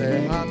foge a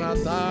terra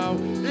natal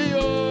e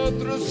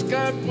outros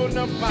campos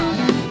não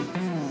param.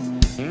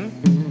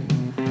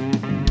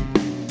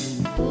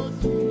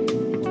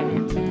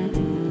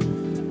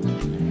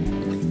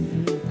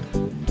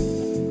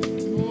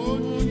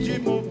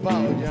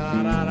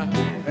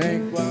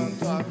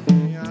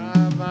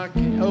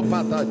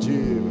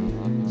 rotativa.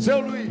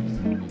 Seu Luiz.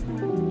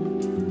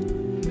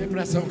 Tenho a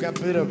impressão que a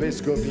primeira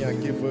vez que eu vim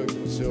aqui foi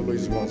com o seu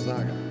Luiz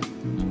Gonzaga.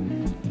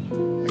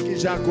 Aqui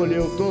já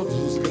acolheu todos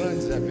os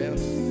grandes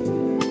eventos.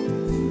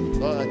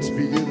 A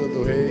despedida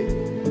do rei.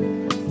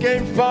 Quem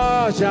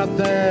foge à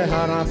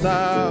terra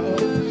natal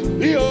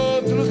e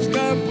outros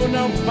campos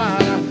não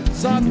para,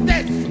 só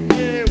deixa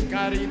meu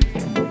carinho.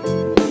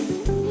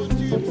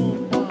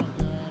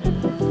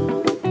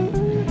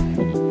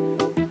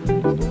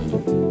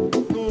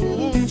 No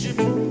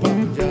último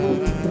pão de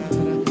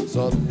arara,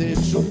 só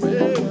deixa o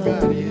meu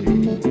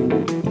cariri.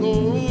 No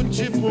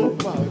último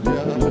pão de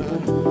arara,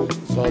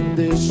 só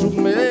deixa o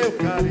meu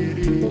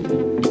cariri.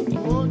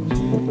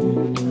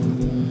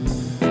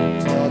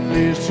 Só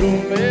deixa o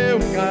meu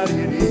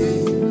cariri.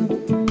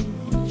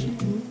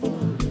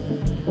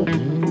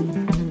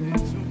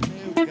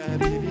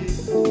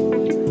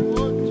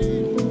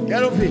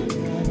 Quero ouvir.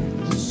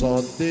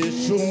 Só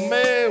deixa o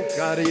meu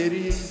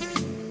cariri.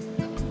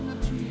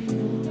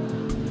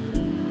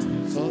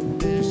 Só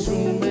deixa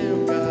o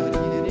meu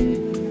cariri.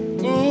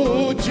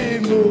 No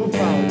último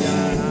pau de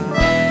arara.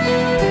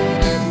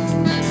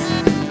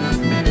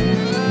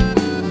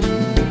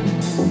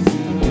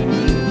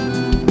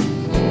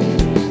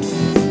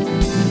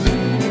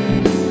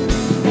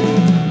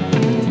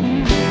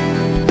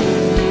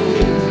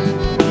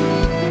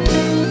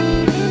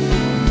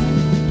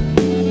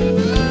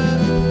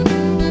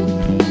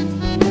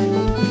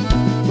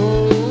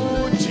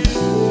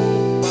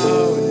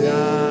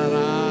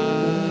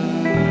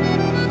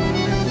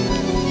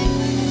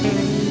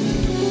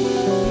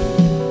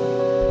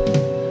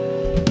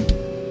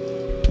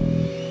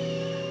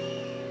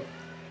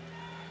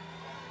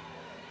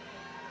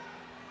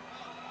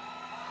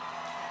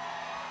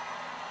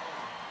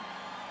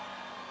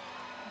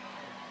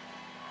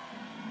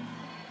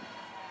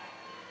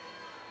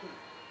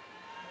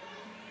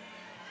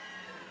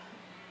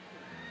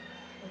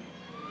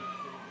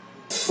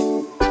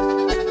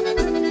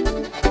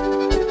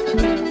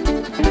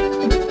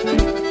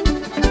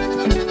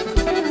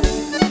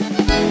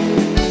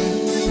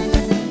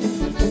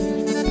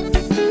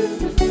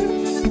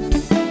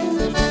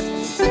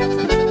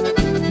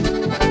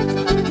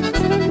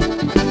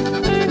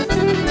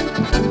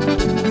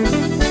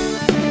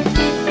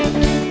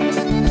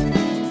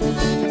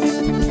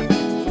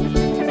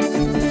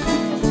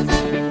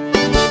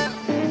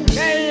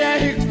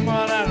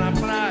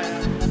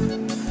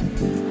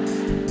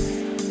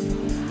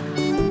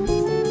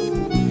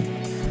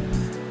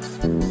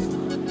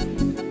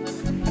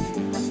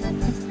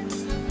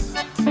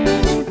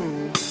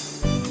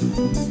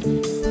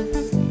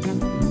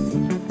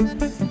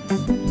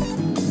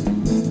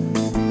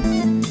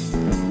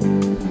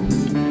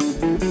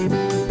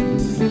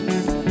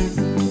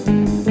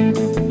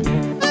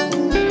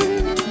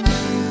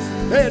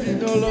 Ele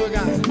no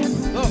lugar,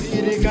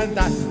 sorrir e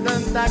cantar,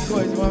 tanta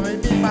coisa, o homem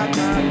me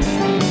matar.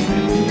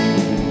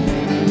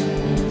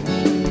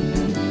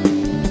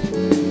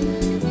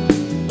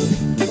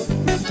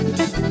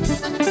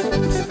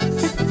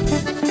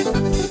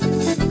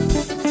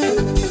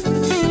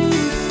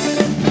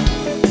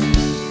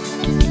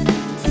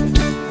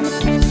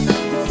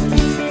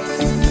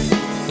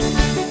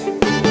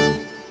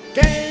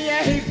 Quem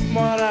é rico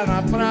mora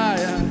na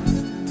praia,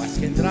 mas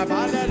quem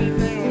trabalha ele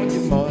tem onde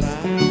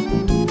morar.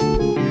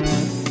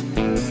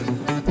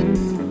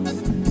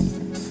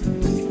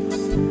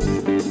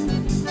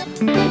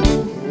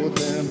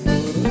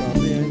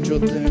 O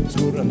tempo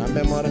escuro na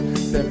memória,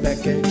 o tempo é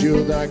quente,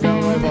 o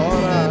dragão vai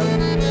embora.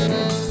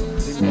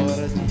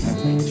 Embora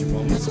diariamente,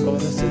 vamos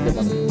embora cedo.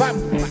 Vamos pra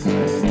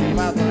frente,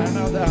 pra trás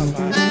não dá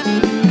mais.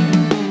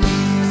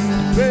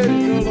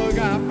 Veio um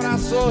lugar pra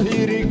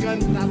sorrir e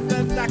cantar,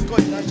 tanta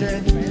coisa a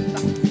gente inventa.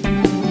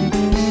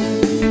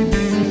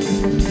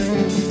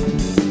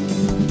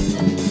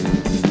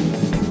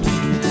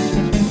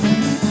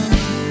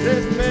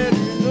 Espere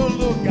no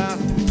lugar,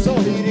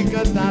 sorrir e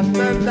cantar,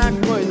 tanta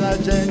coisa a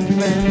gente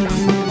inventa.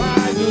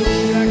 Mas o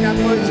dia que a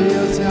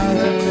poesia se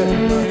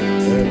arrebenta,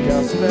 é que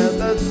as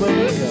pedras vão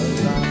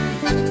cantar.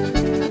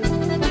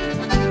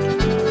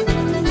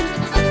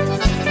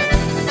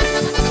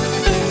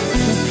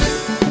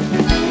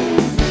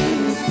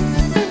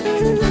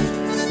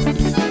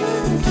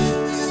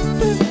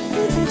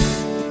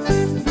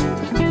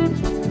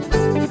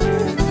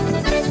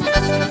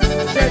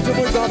 Gente,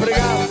 muito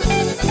obrigado.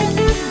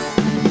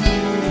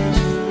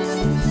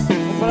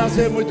 Um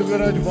prazer muito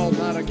grande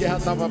voltar aqui, já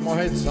estava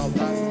morrendo de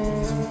saudade.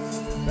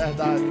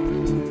 Verdade.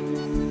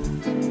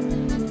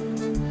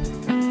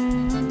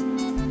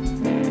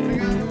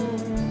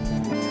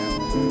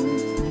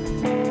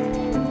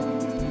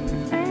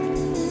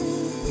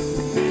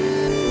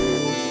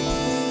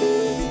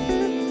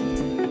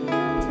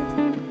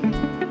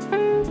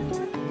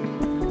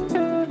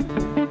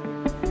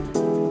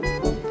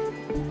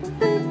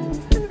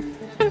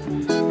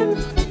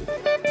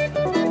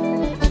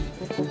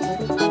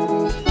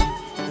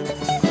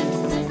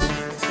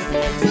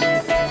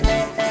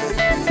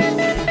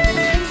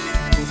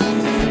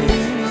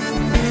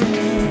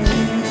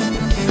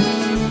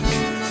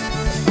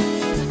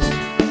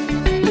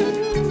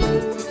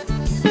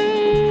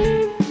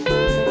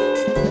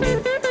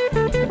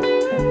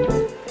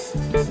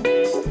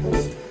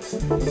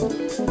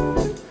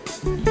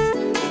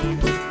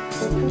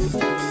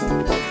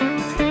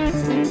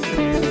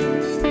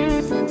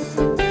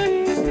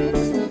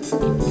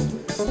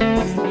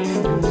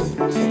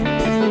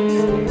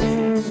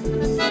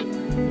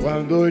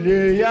 Quando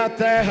olhei a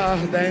terra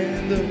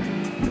ardendo,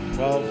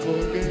 qual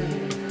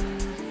fogueira.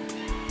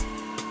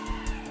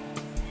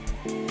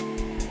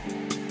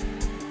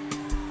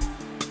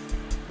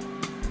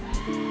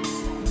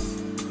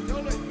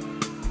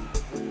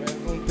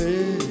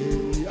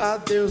 Perguntei a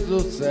Deus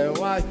do céu,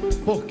 ai,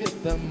 por que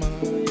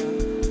tamanha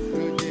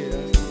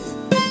fogueira?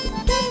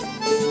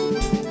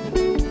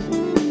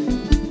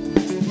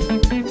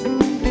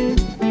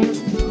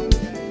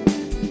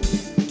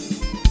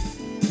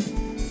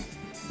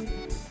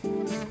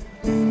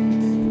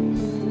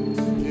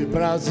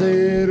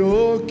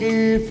 Prazeiro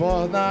que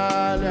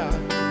fornalha,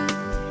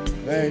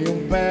 vem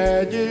um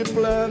pé de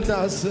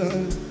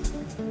plantação.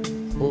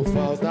 Por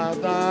falta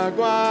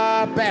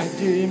d'água,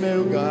 perdi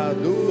meu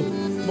gado,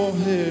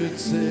 morreu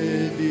de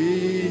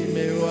sede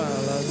meu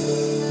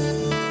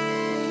aladão.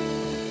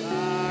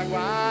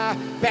 Água,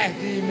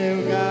 perdi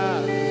meu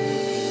gado.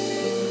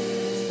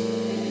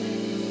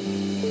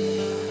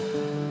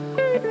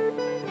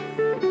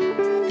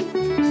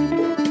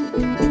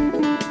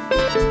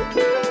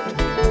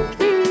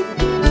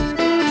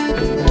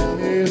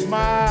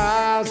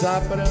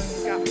 Asa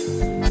branca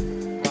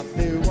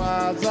bateu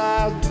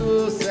asas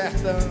do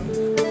sertão.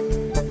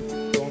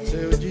 Com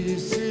seu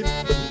disse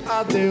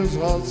adeus,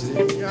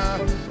 Rosinha,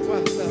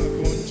 guarda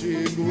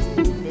contigo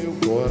meu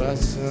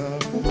coração.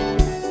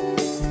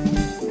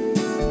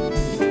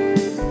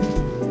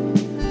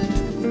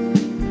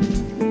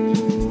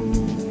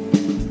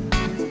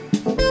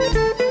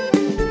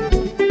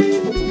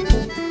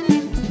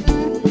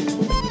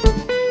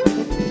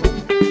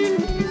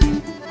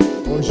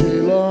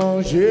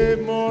 Longe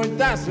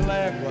muitas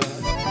léguas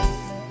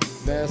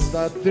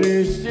nesta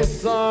triste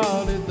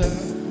solidão,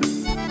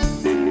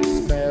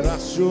 espero a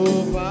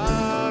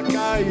chuva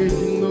cair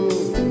de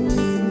novo,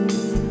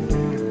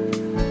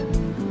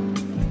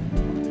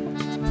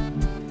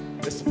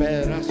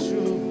 espero a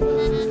chuva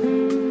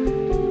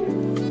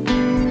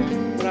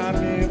pra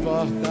me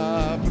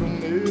voltar pro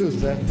meu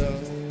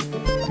sertão.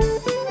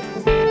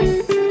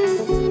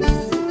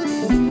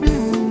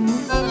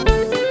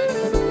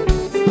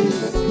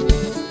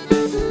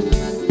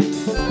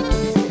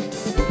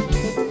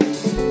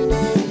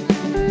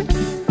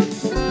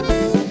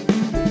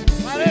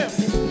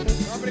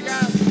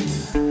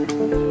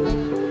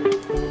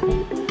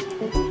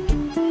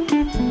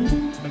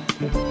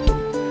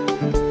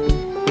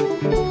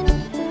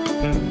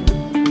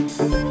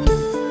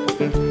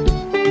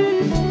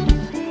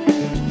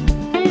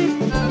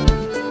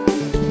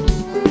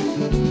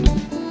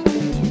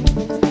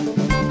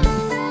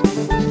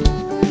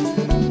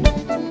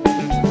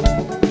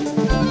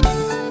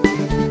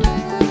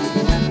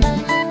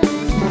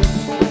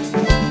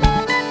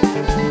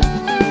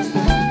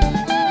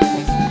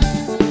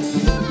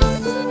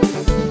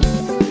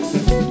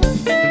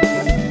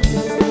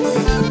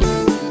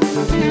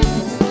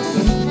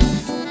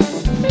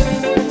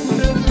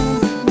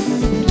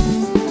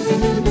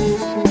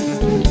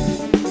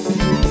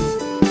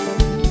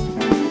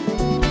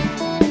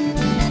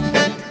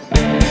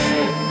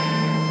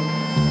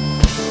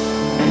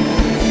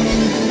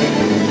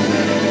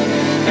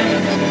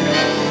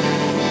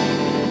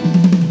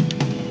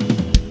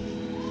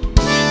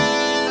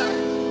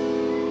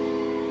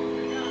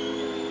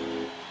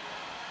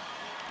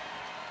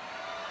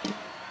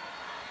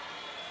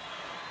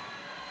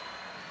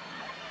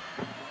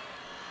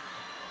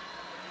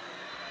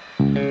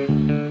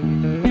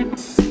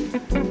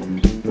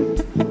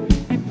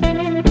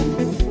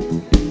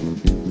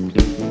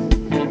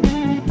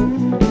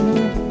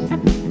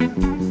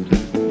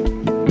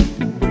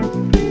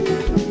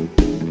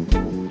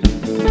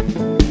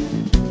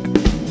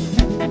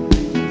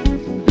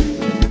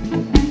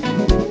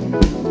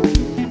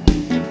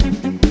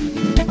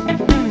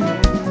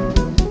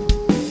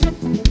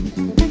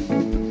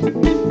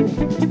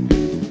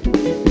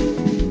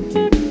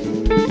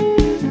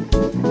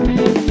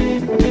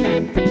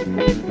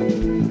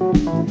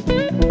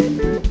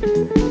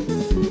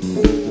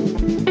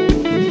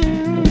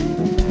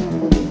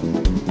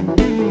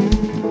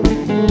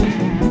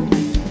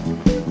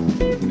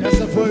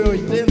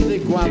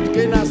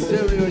 Quem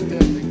nasceu em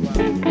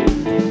 84?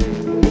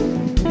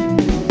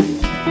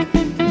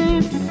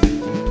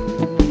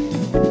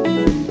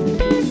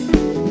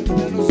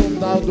 Menos um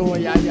tal do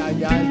ai, ai,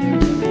 ai, ai.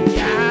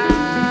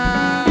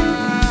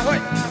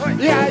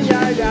 Ai, ai,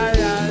 ai, ai,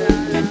 ai.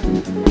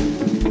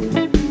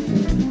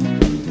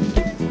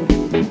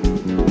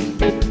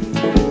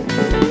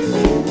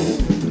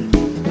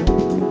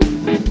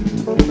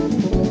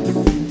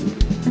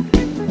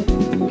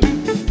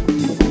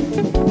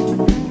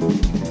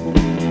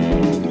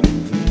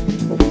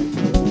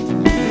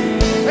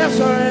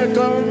 Sonhei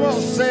com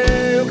você,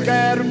 eu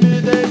quero me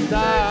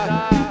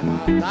deitar,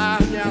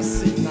 matar-me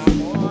assim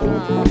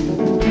namorar.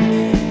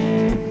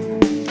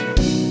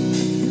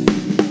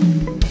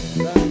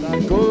 Tanta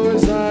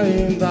coisa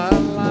ainda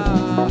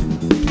lá.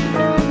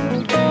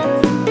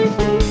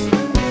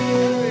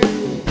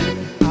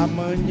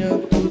 Amanhã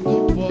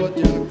tudo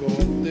pode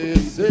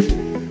acontecer.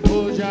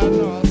 Hoje a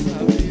nossa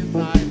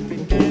vida é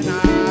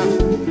pequena.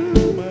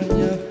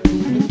 Amanhã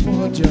tudo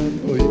pode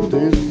anoitecer.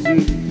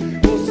 acontecer,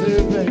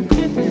 você vem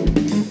comigo,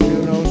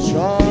 eu não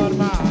choro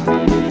mais.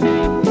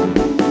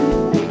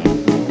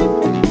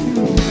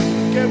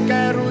 Que eu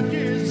quero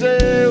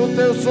dizer, o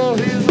teu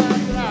sorriso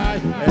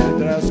atrás,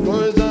 entre as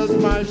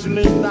coisas mais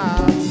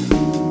lindas.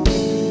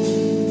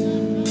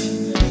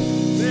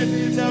 Você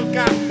me deu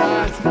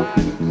cartaz,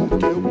 o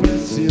que eu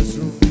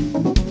preciso.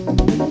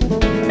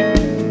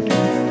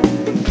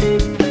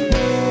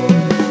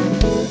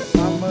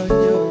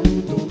 Amanhã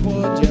tudo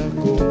pode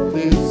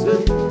acontecer.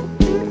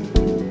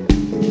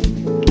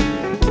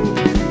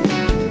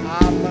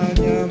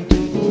 Amanhã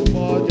tudo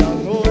pode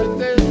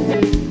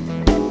anoitecer.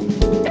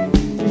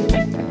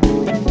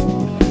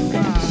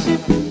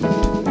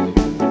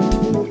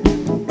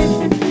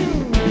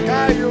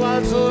 Cai o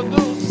azul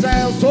do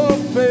céu, sou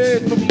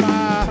feito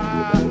mar.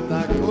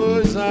 Da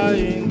coisa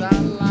ainda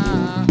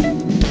lá.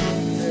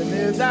 Cê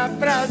me dá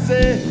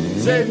prazer,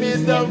 cê me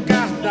dá um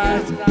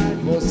cartaz.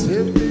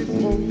 Você vem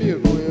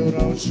comigo, eu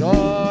não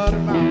choro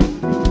mais.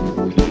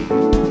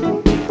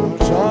 Não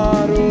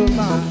choro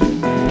mais.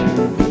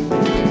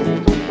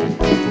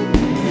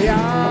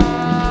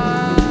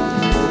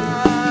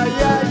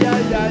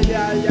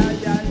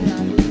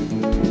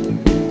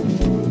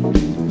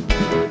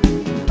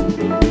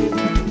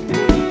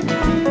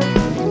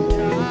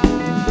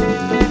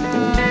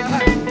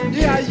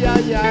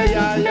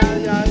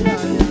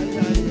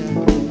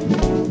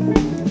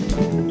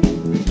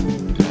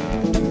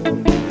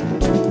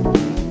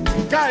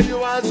 Cai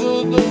o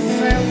azul do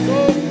céu,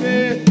 sou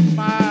feito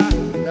mar.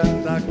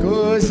 Tanta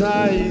coisa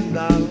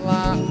ainda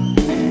lá.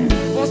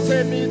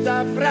 Você me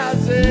dá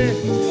prazer,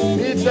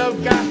 me dá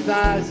um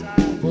cartaz.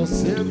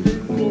 Você vem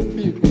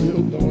comigo, eu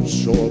não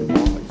choro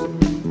mais.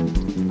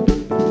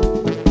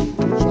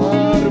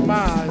 Choro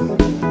mais.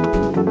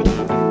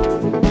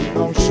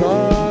 Não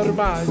choro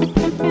mais.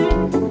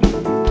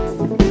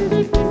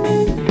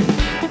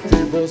 Se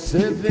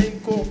você vem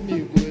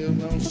comigo, eu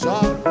não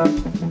choro.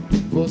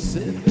 Você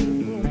vem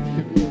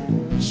comigo, eu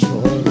não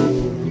choro.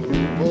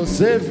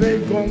 Você vem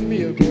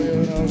comigo,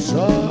 eu não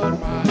choro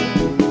mais.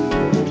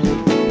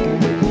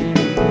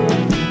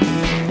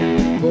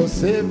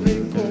 Você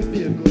vem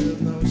comigo, eu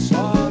não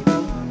choro.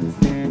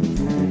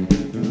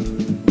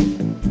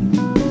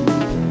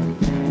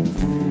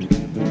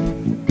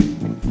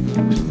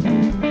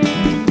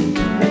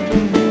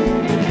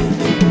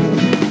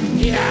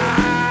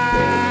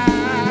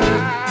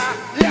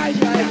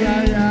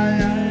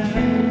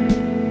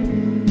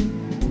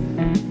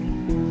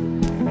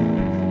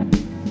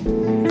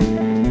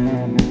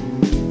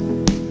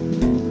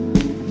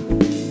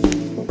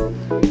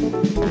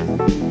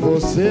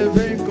 Você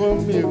vem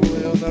comigo,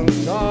 eu não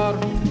choro.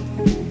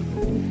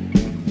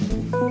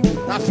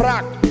 Tá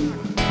fraco.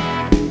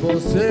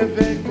 Você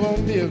vem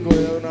comigo,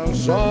 eu não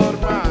choro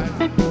mais.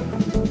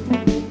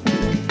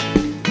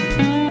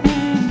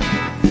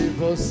 Se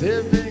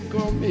você vem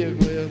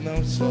comigo, eu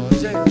não choro.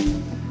 Gente,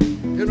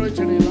 que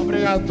noite linda.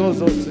 Obrigado a todos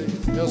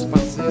vocês, meus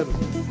parceiros.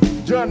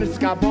 Johnny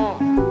Scabon,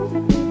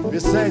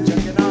 Vicente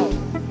Aguinaldo.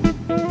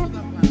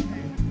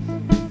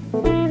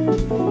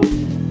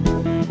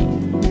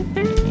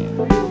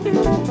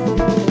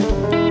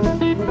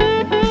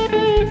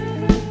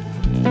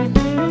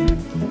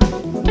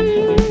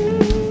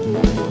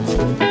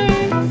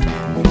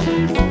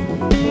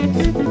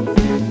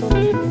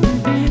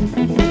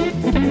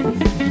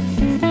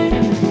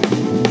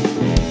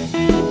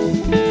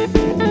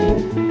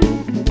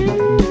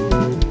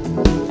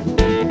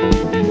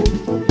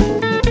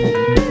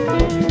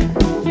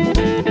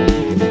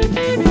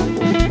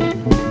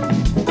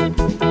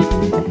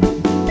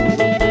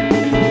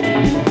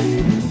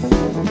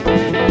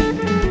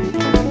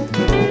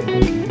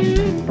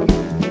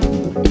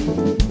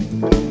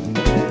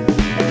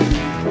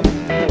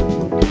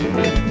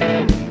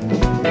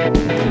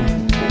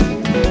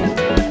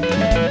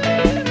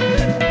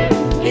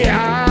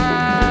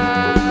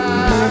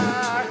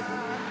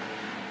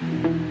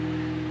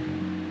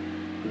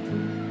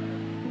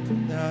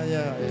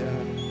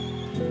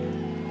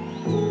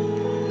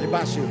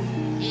 Baixo.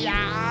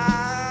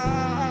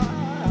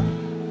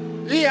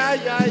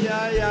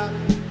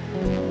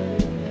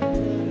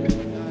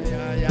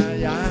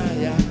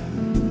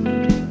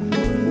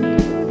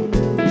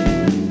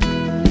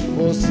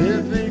 Você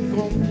vem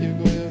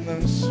comigo, eu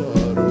não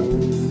choro.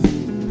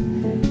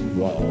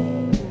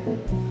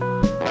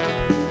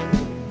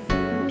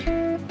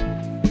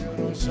 Eu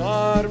não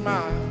choro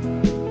mais.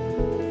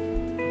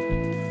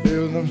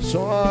 Eu não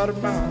choro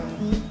mais.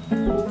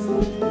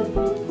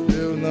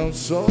 Eu não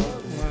choro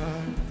mais.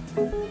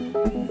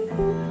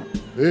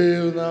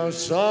 Eu não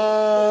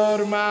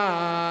choro mais.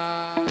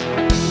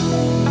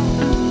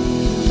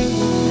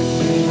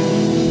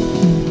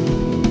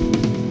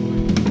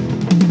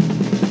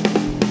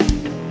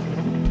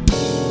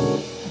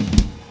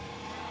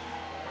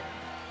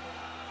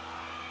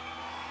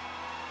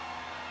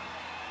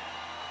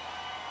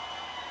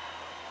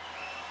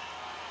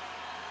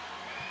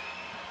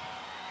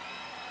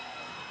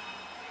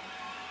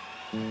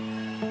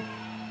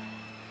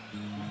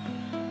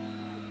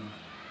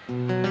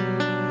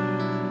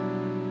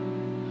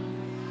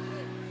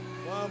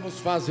 vamos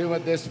fazer uma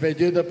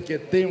despedida, porque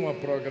tem uma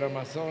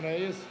programação, não é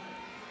isso?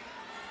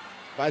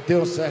 Vai ter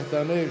um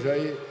sertanejo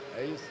aí,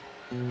 é isso?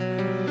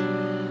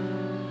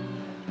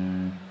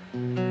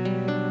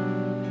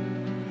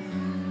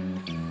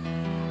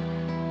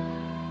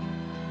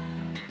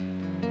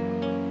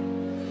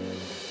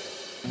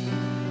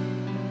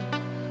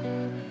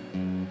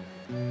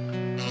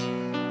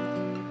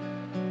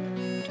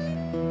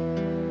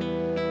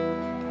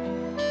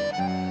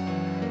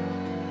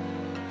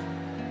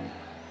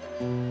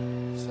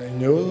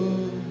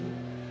 Senhor,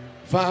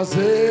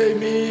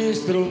 fazei-me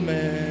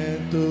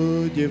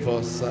instrumento de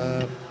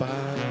vossa paz.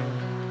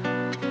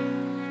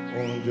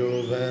 Onde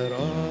houver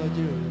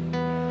ódio,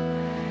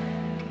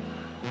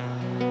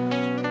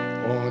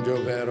 onde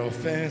houver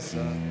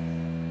ofensa,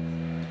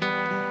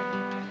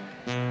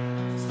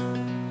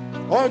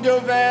 onde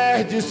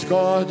houver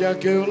discórdia,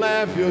 que eu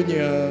leve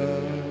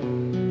união.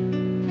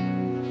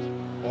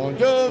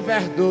 Onde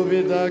houver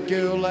dúvida, que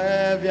eu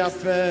leve a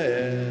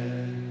fé.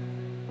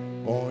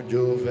 Onde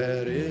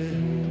houver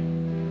erro,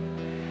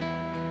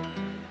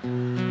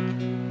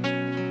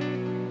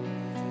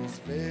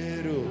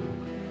 espero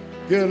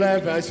que eu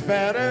leve a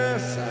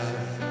esperança.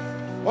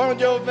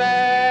 Onde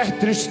houver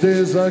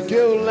tristeza, que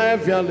eu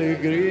leve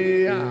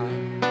alegria.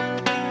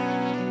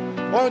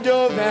 Onde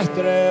houver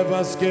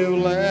trevas, que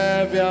eu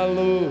leve a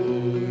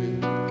luz.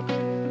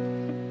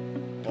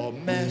 Ó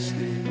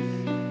Mestre,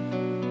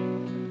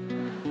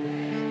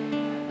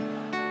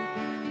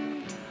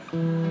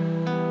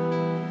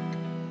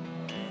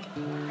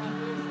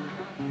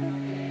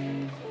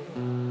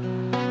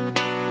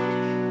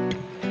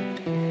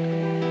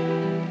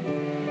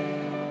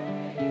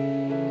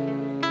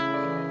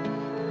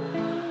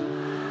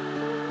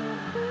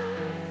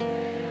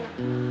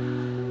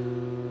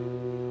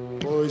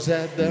 pois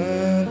é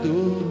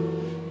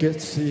dando que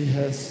se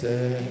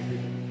recebe,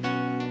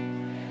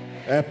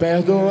 é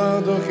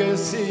perdoando que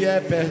se é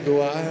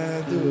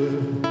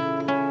perdoado,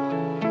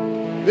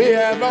 e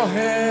é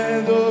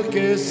morrendo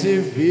que se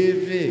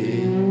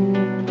vive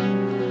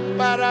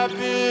para a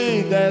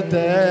vida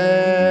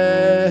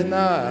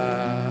eterna.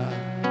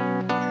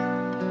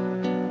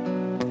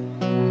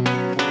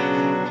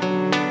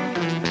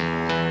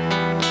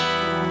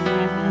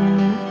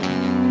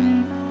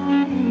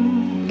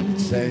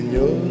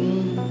 Senhor,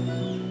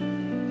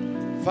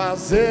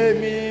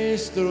 fazei-me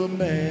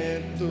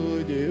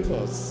instrumento de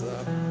vossa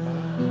paz.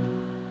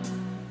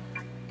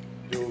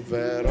 De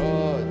houver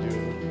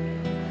ódio,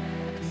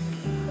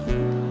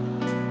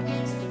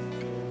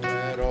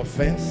 houver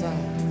ofensa,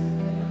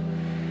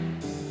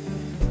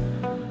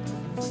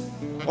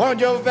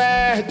 onde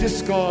houver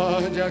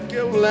discórdia, que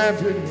eu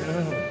leve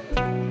união.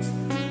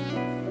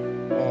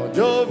 Onde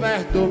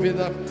houver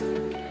dúvida,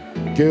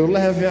 que eu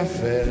leve a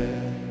fé.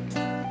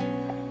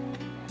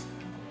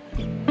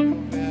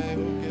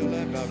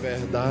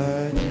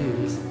 Verdade.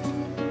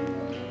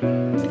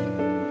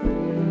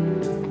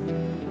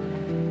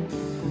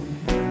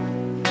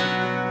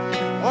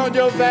 Onde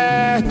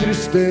houver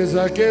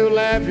tristeza, que eu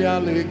leve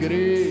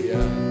alegria.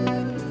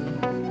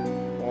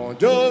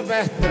 Onde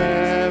houver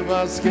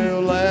trevas, que eu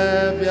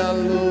leve a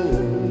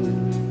luz.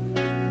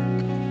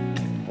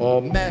 Ó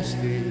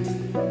Mestre,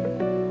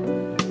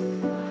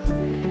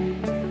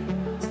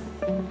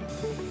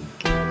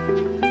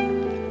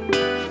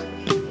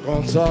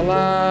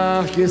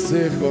 consolar que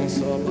ser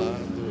consolado,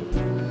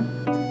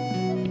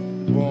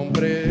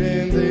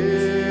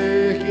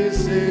 compreender que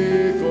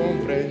ser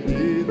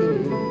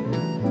compreendido,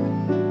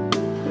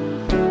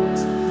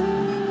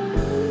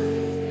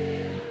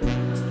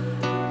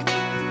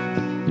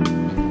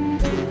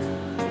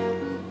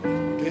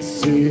 que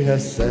se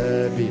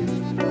recebe,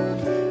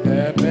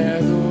 é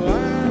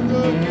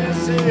perdoado que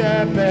se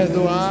é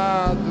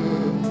perdoado,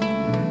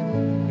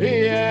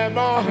 e é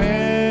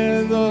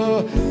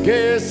morrendo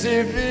que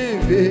se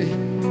vive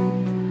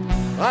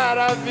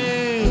para a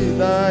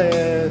vida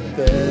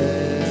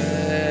eterna.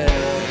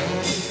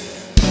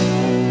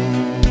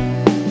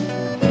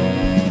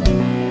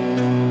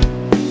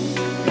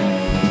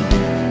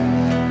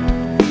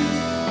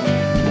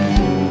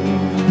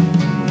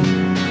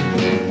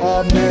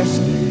 Ó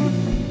Mestre,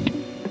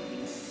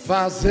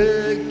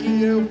 fazer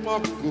que eu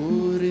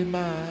procure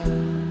mais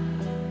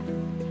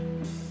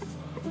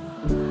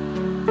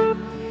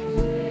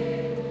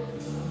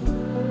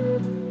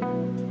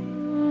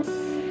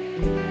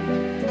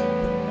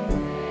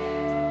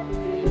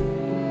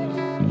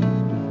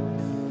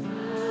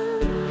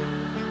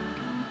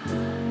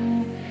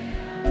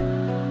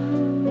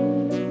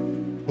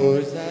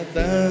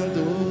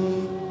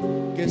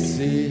dando que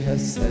se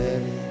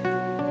recebe,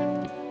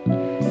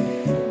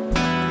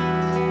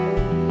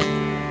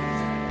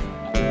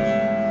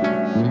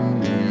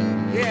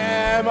 e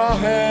é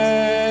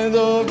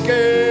morrendo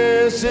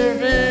que se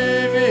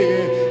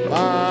vive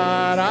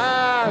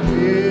para a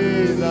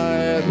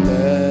vida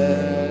eterna.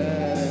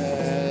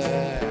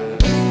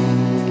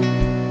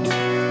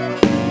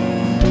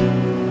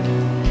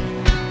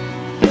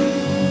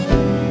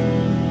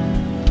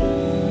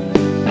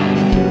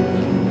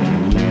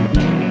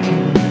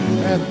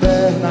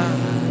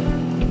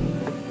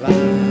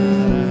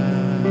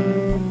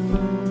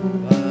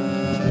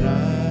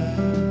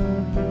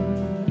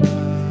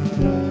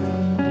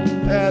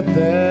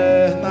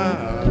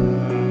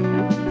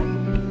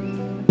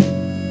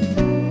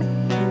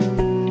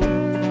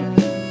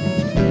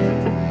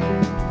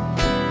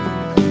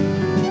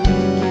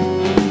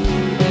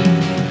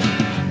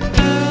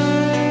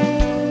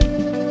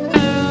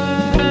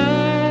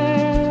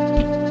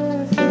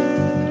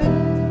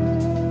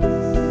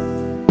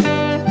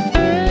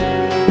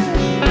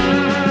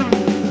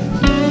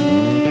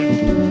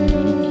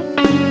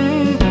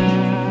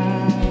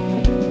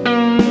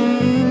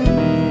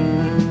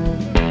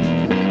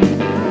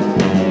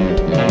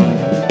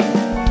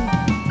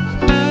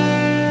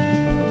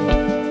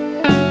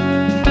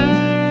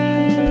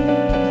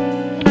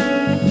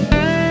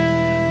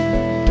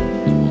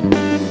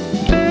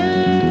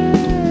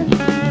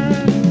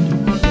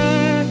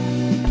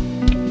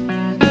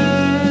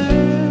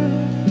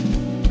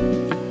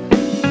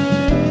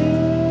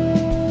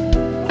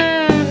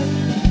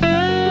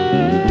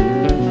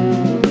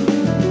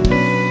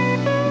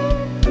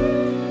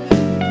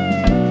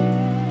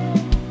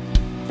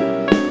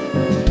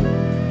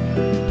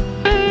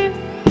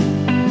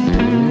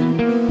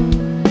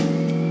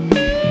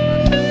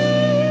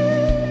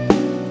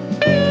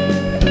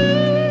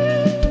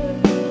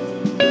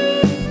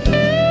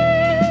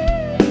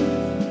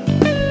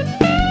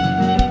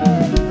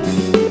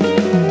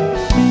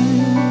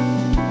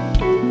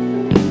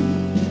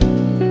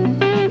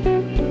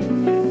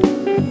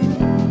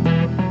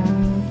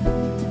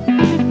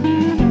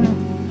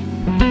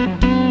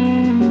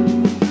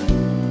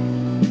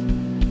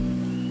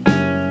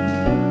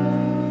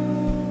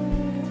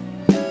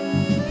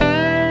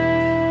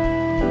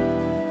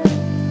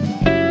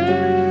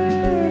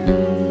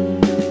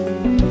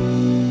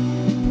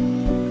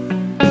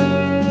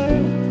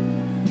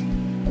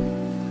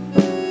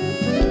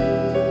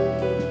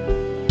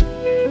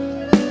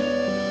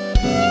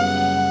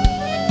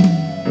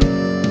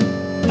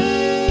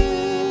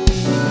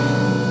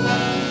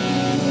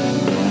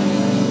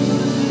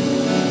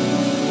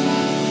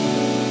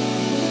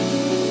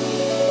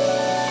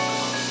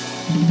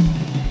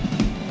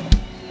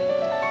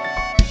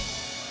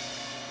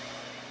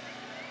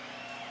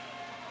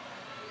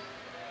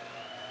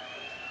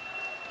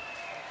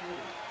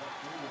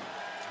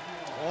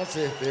 Com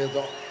certeza,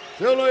 ó.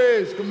 Seu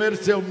Luiz, comer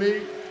seu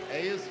milho,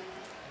 é isso?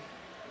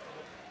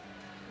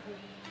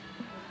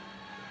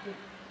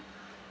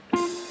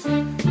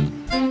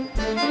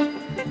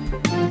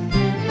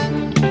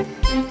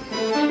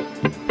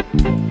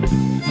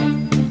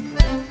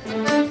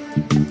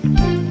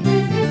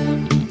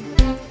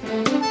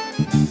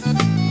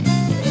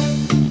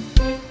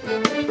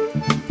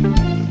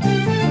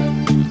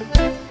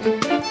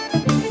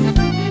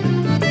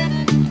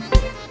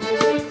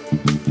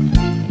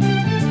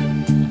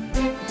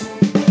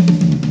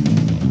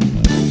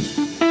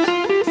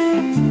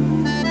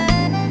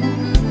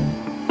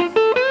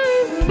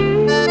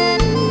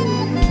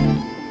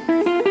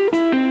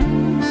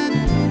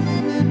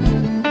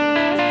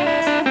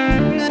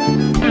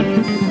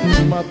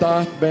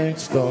 Bem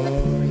história,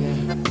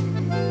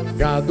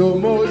 gado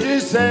mude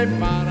sem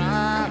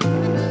parar,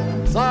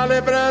 só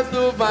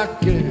lembrando o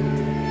vaqueiro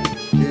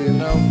que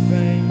não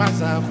vem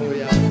mais a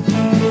boiar,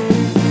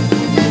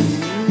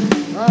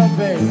 não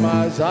vem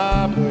mais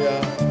a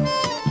boiar,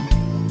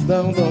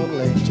 tão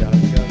dolente a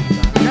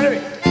cantar. Quero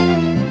ver?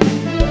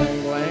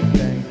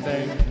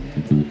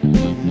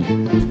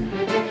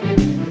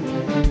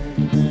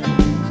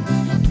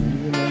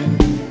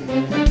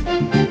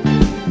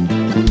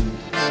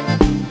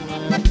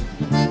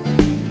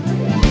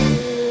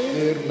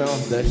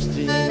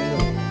 Nordestino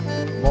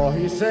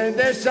morre sem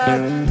deixar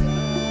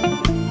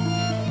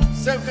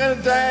seu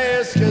canto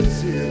é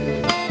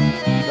esquecido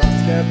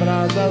das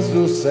quebradas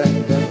do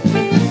sertão.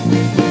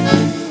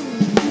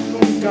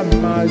 Nunca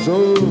mais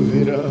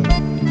ouvirão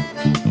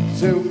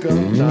seu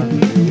cantar,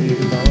 meu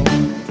irmão.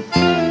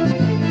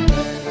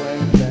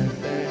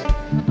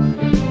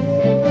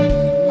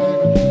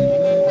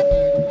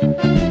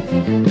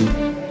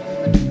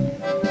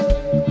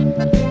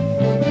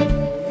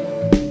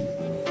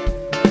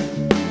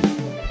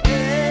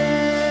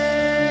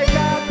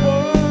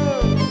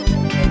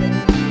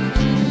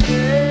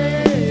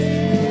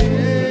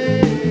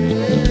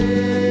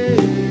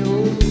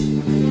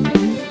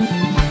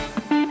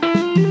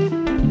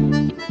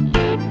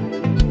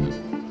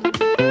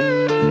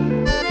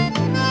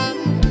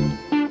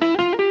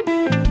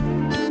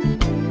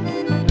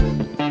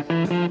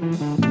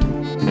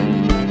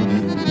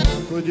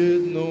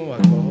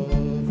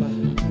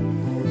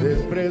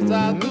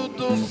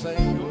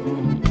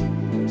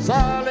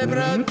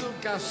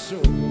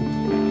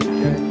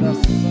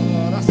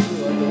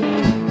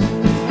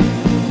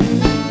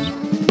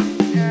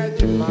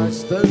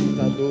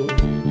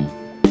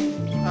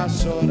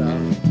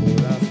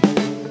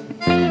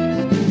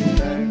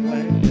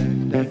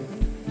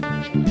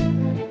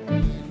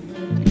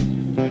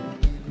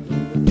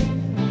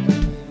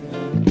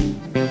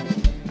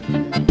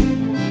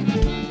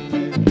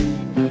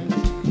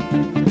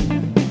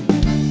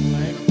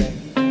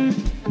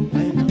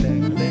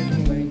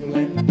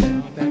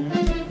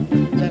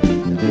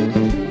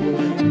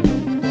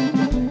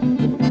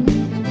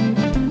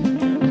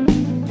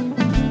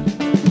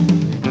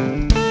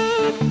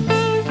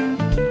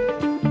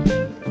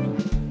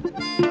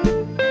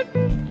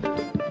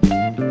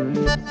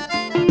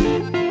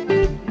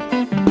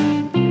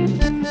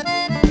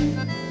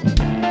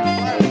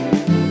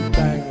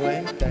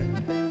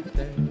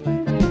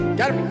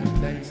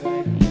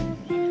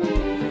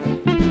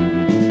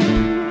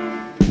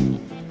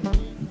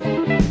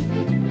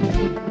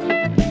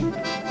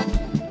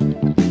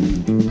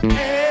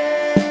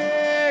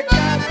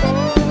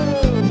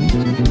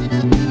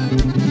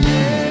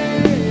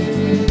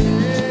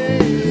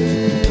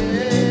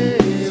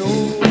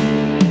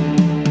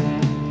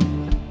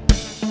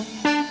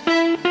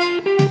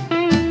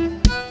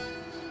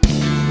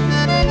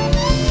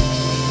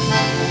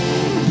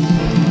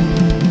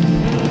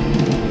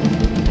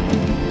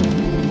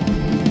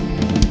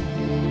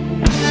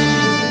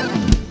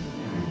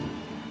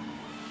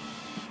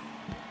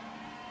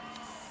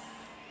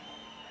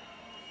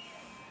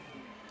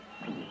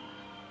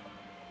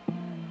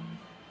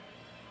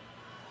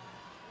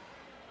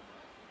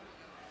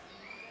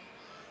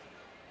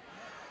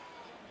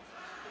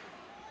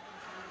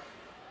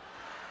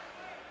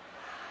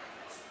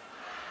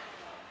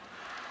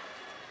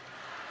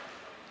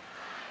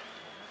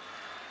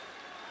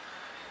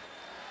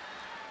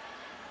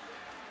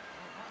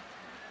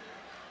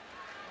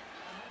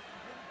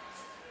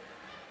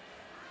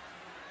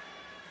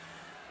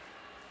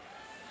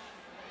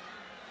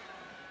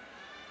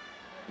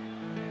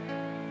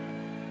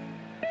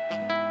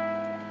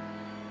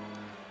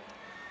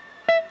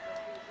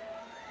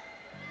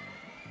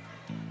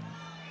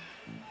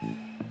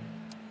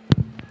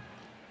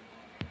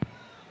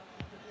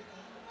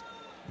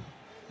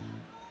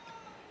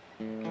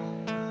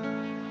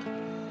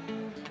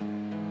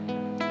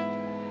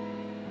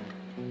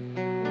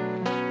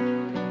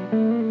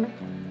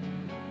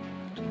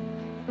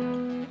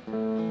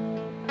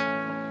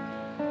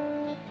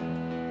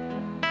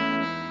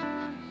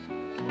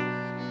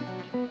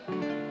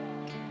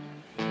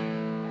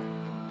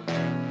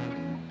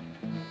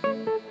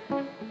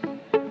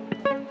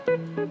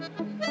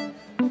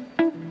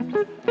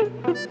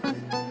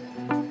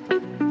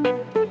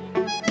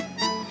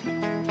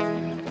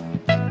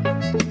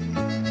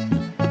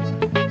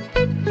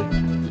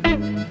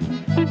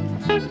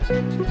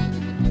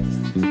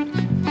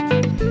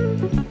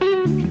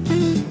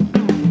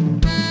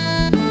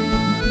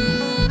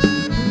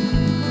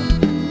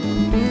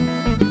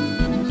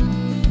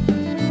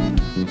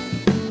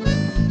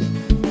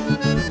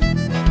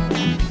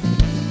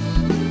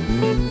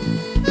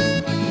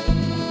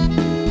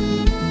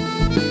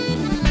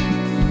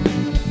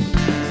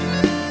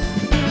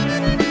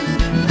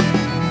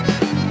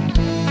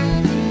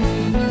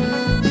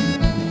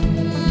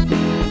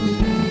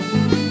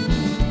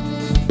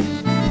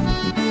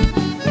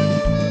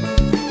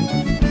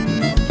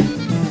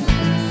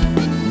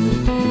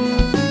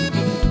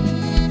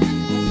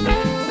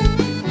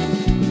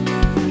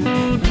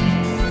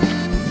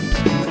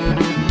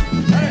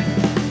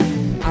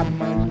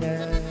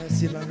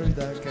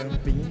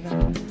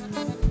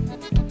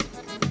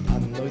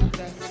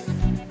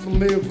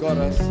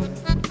 coração.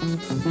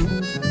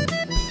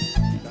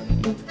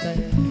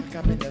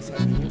 Cabe dessa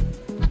minha,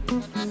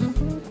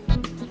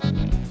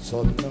 só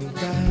não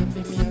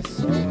cabe minha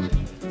sorte.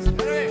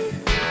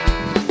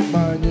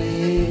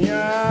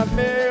 Maninha,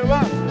 meu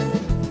amor,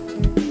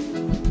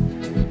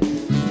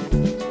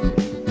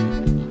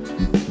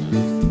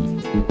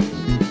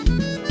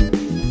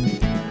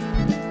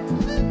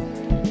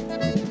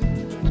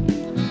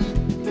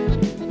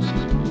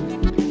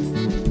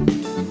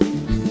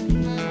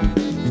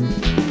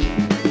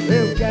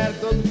 eu quero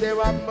todo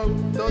teu amor,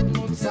 todo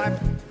mundo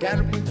sabe.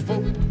 Quero muito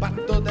fogo pra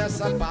toda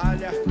essa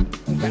palha,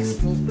 um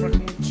verso novo pra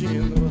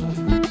continuar.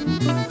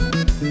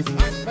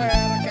 A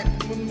espera quer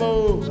que todo mundo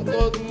morra,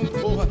 todo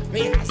mundo morra.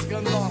 Vem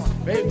rasgando bola,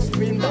 vem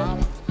despindo bala.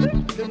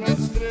 Tem umas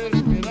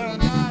estrelas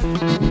mirando.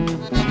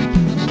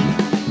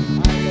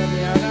 Ai, a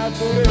minha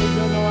natureza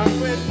eu não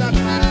aguenta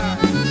mais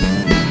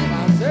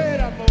fazer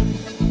amor.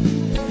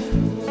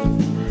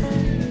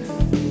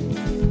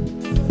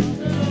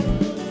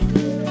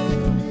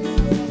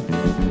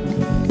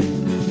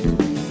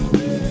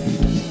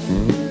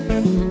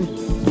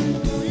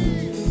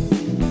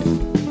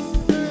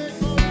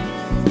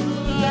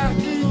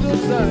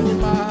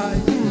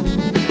 Animais.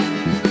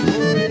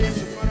 Por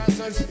isso o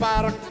coração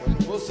dispara quando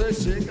você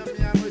chega.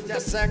 Minha noite é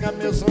cega,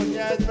 meu sonho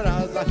é de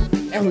brasa.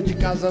 Erro de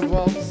casa,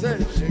 volto sem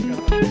chegar.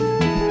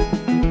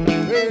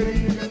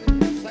 Periga,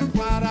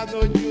 separa a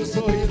noite e o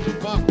sorriso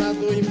corta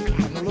do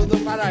inferno, ludo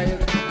para ele.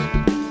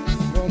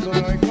 Quando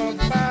não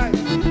encontro mais,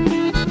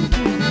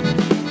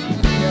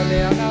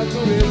 minha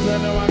natureza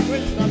não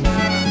aguenta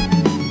mais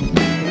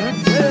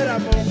ser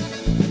amor.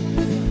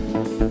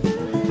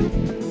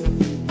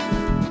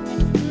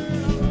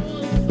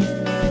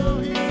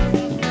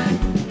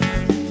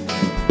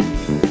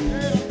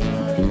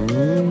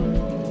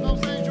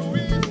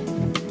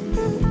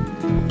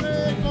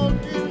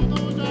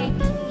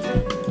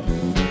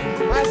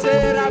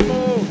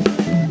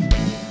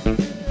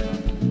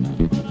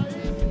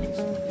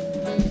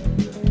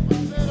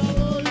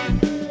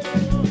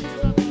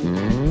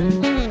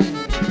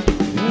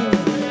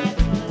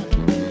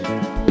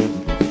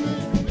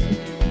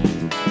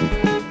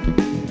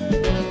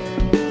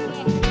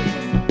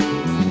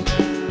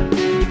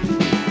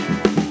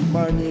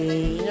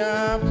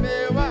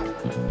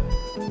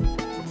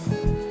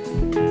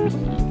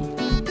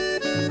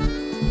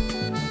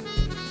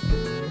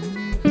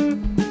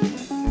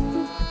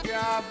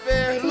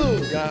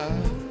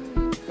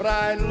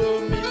 Pra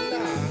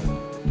iluminar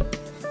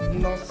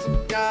nosso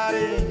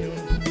carinho,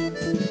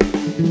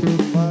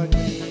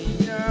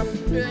 maninha,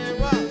 meu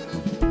amor.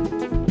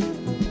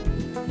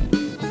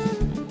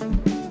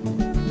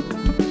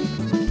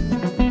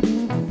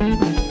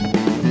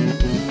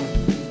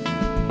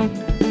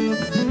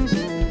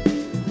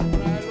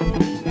 Pra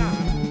iluminar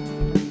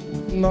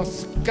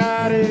nosso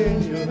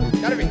carinho,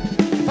 quero ver,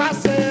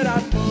 fazer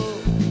amor.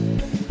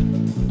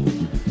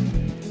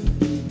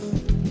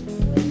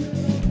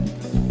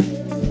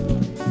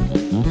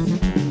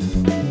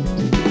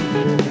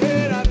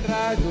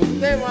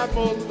 Teu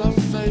amor tão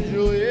sem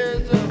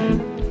juízo.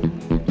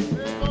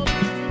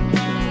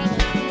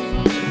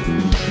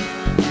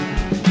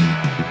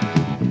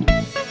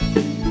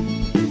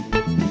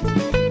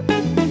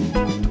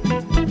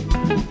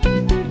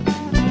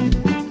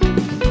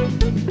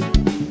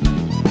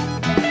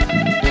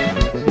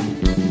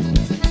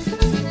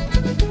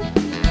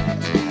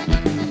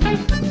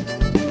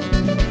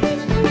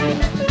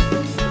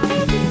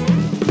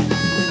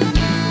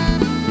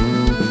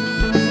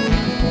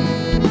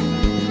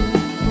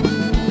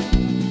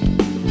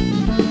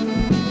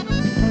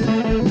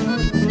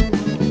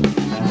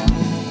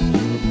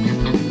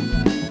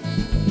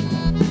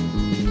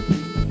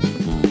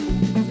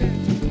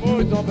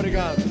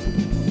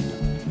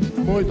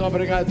 Muito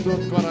obrigado de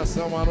todo o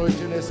coração, uma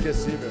noite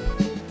inesquecível.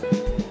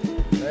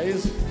 É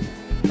isso?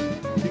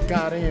 Que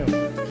carinho,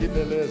 que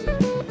beleza.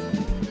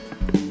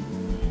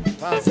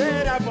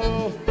 Fazer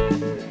amor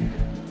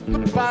no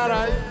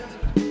paraíso,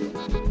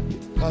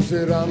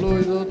 fazer a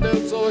luz do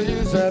teu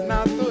sorriso é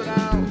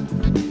natural.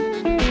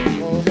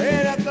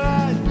 Correr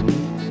atrás,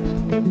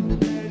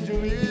 sem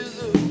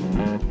juízo.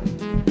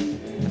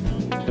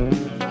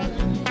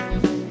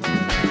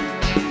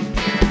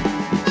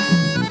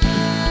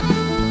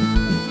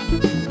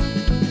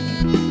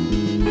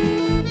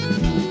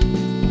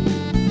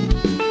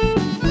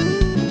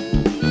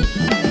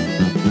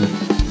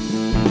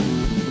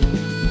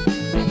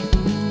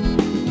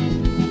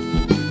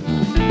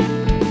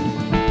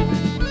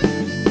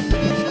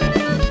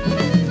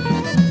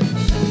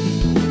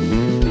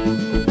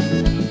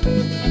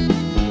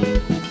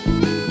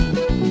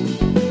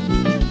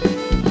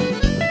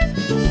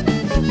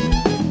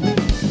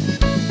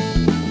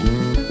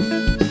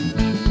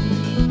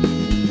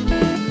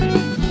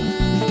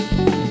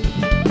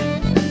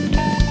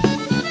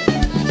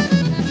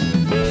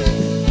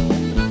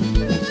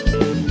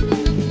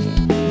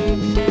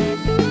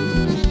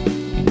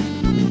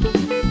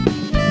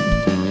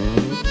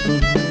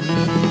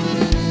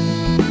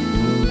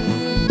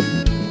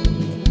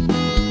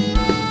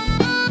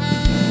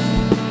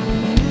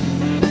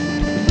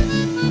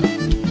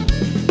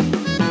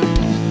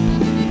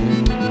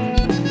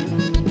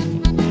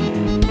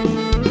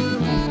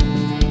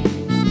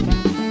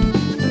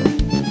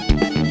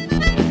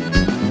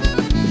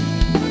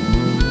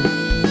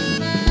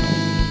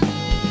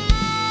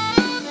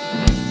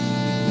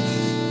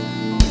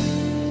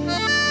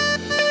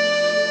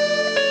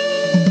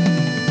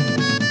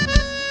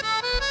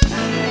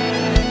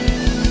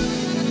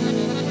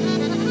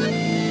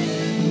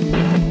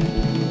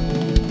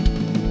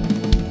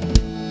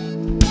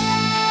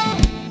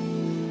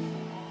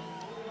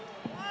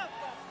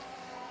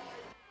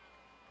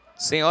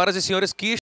 Senhoras e senhores, que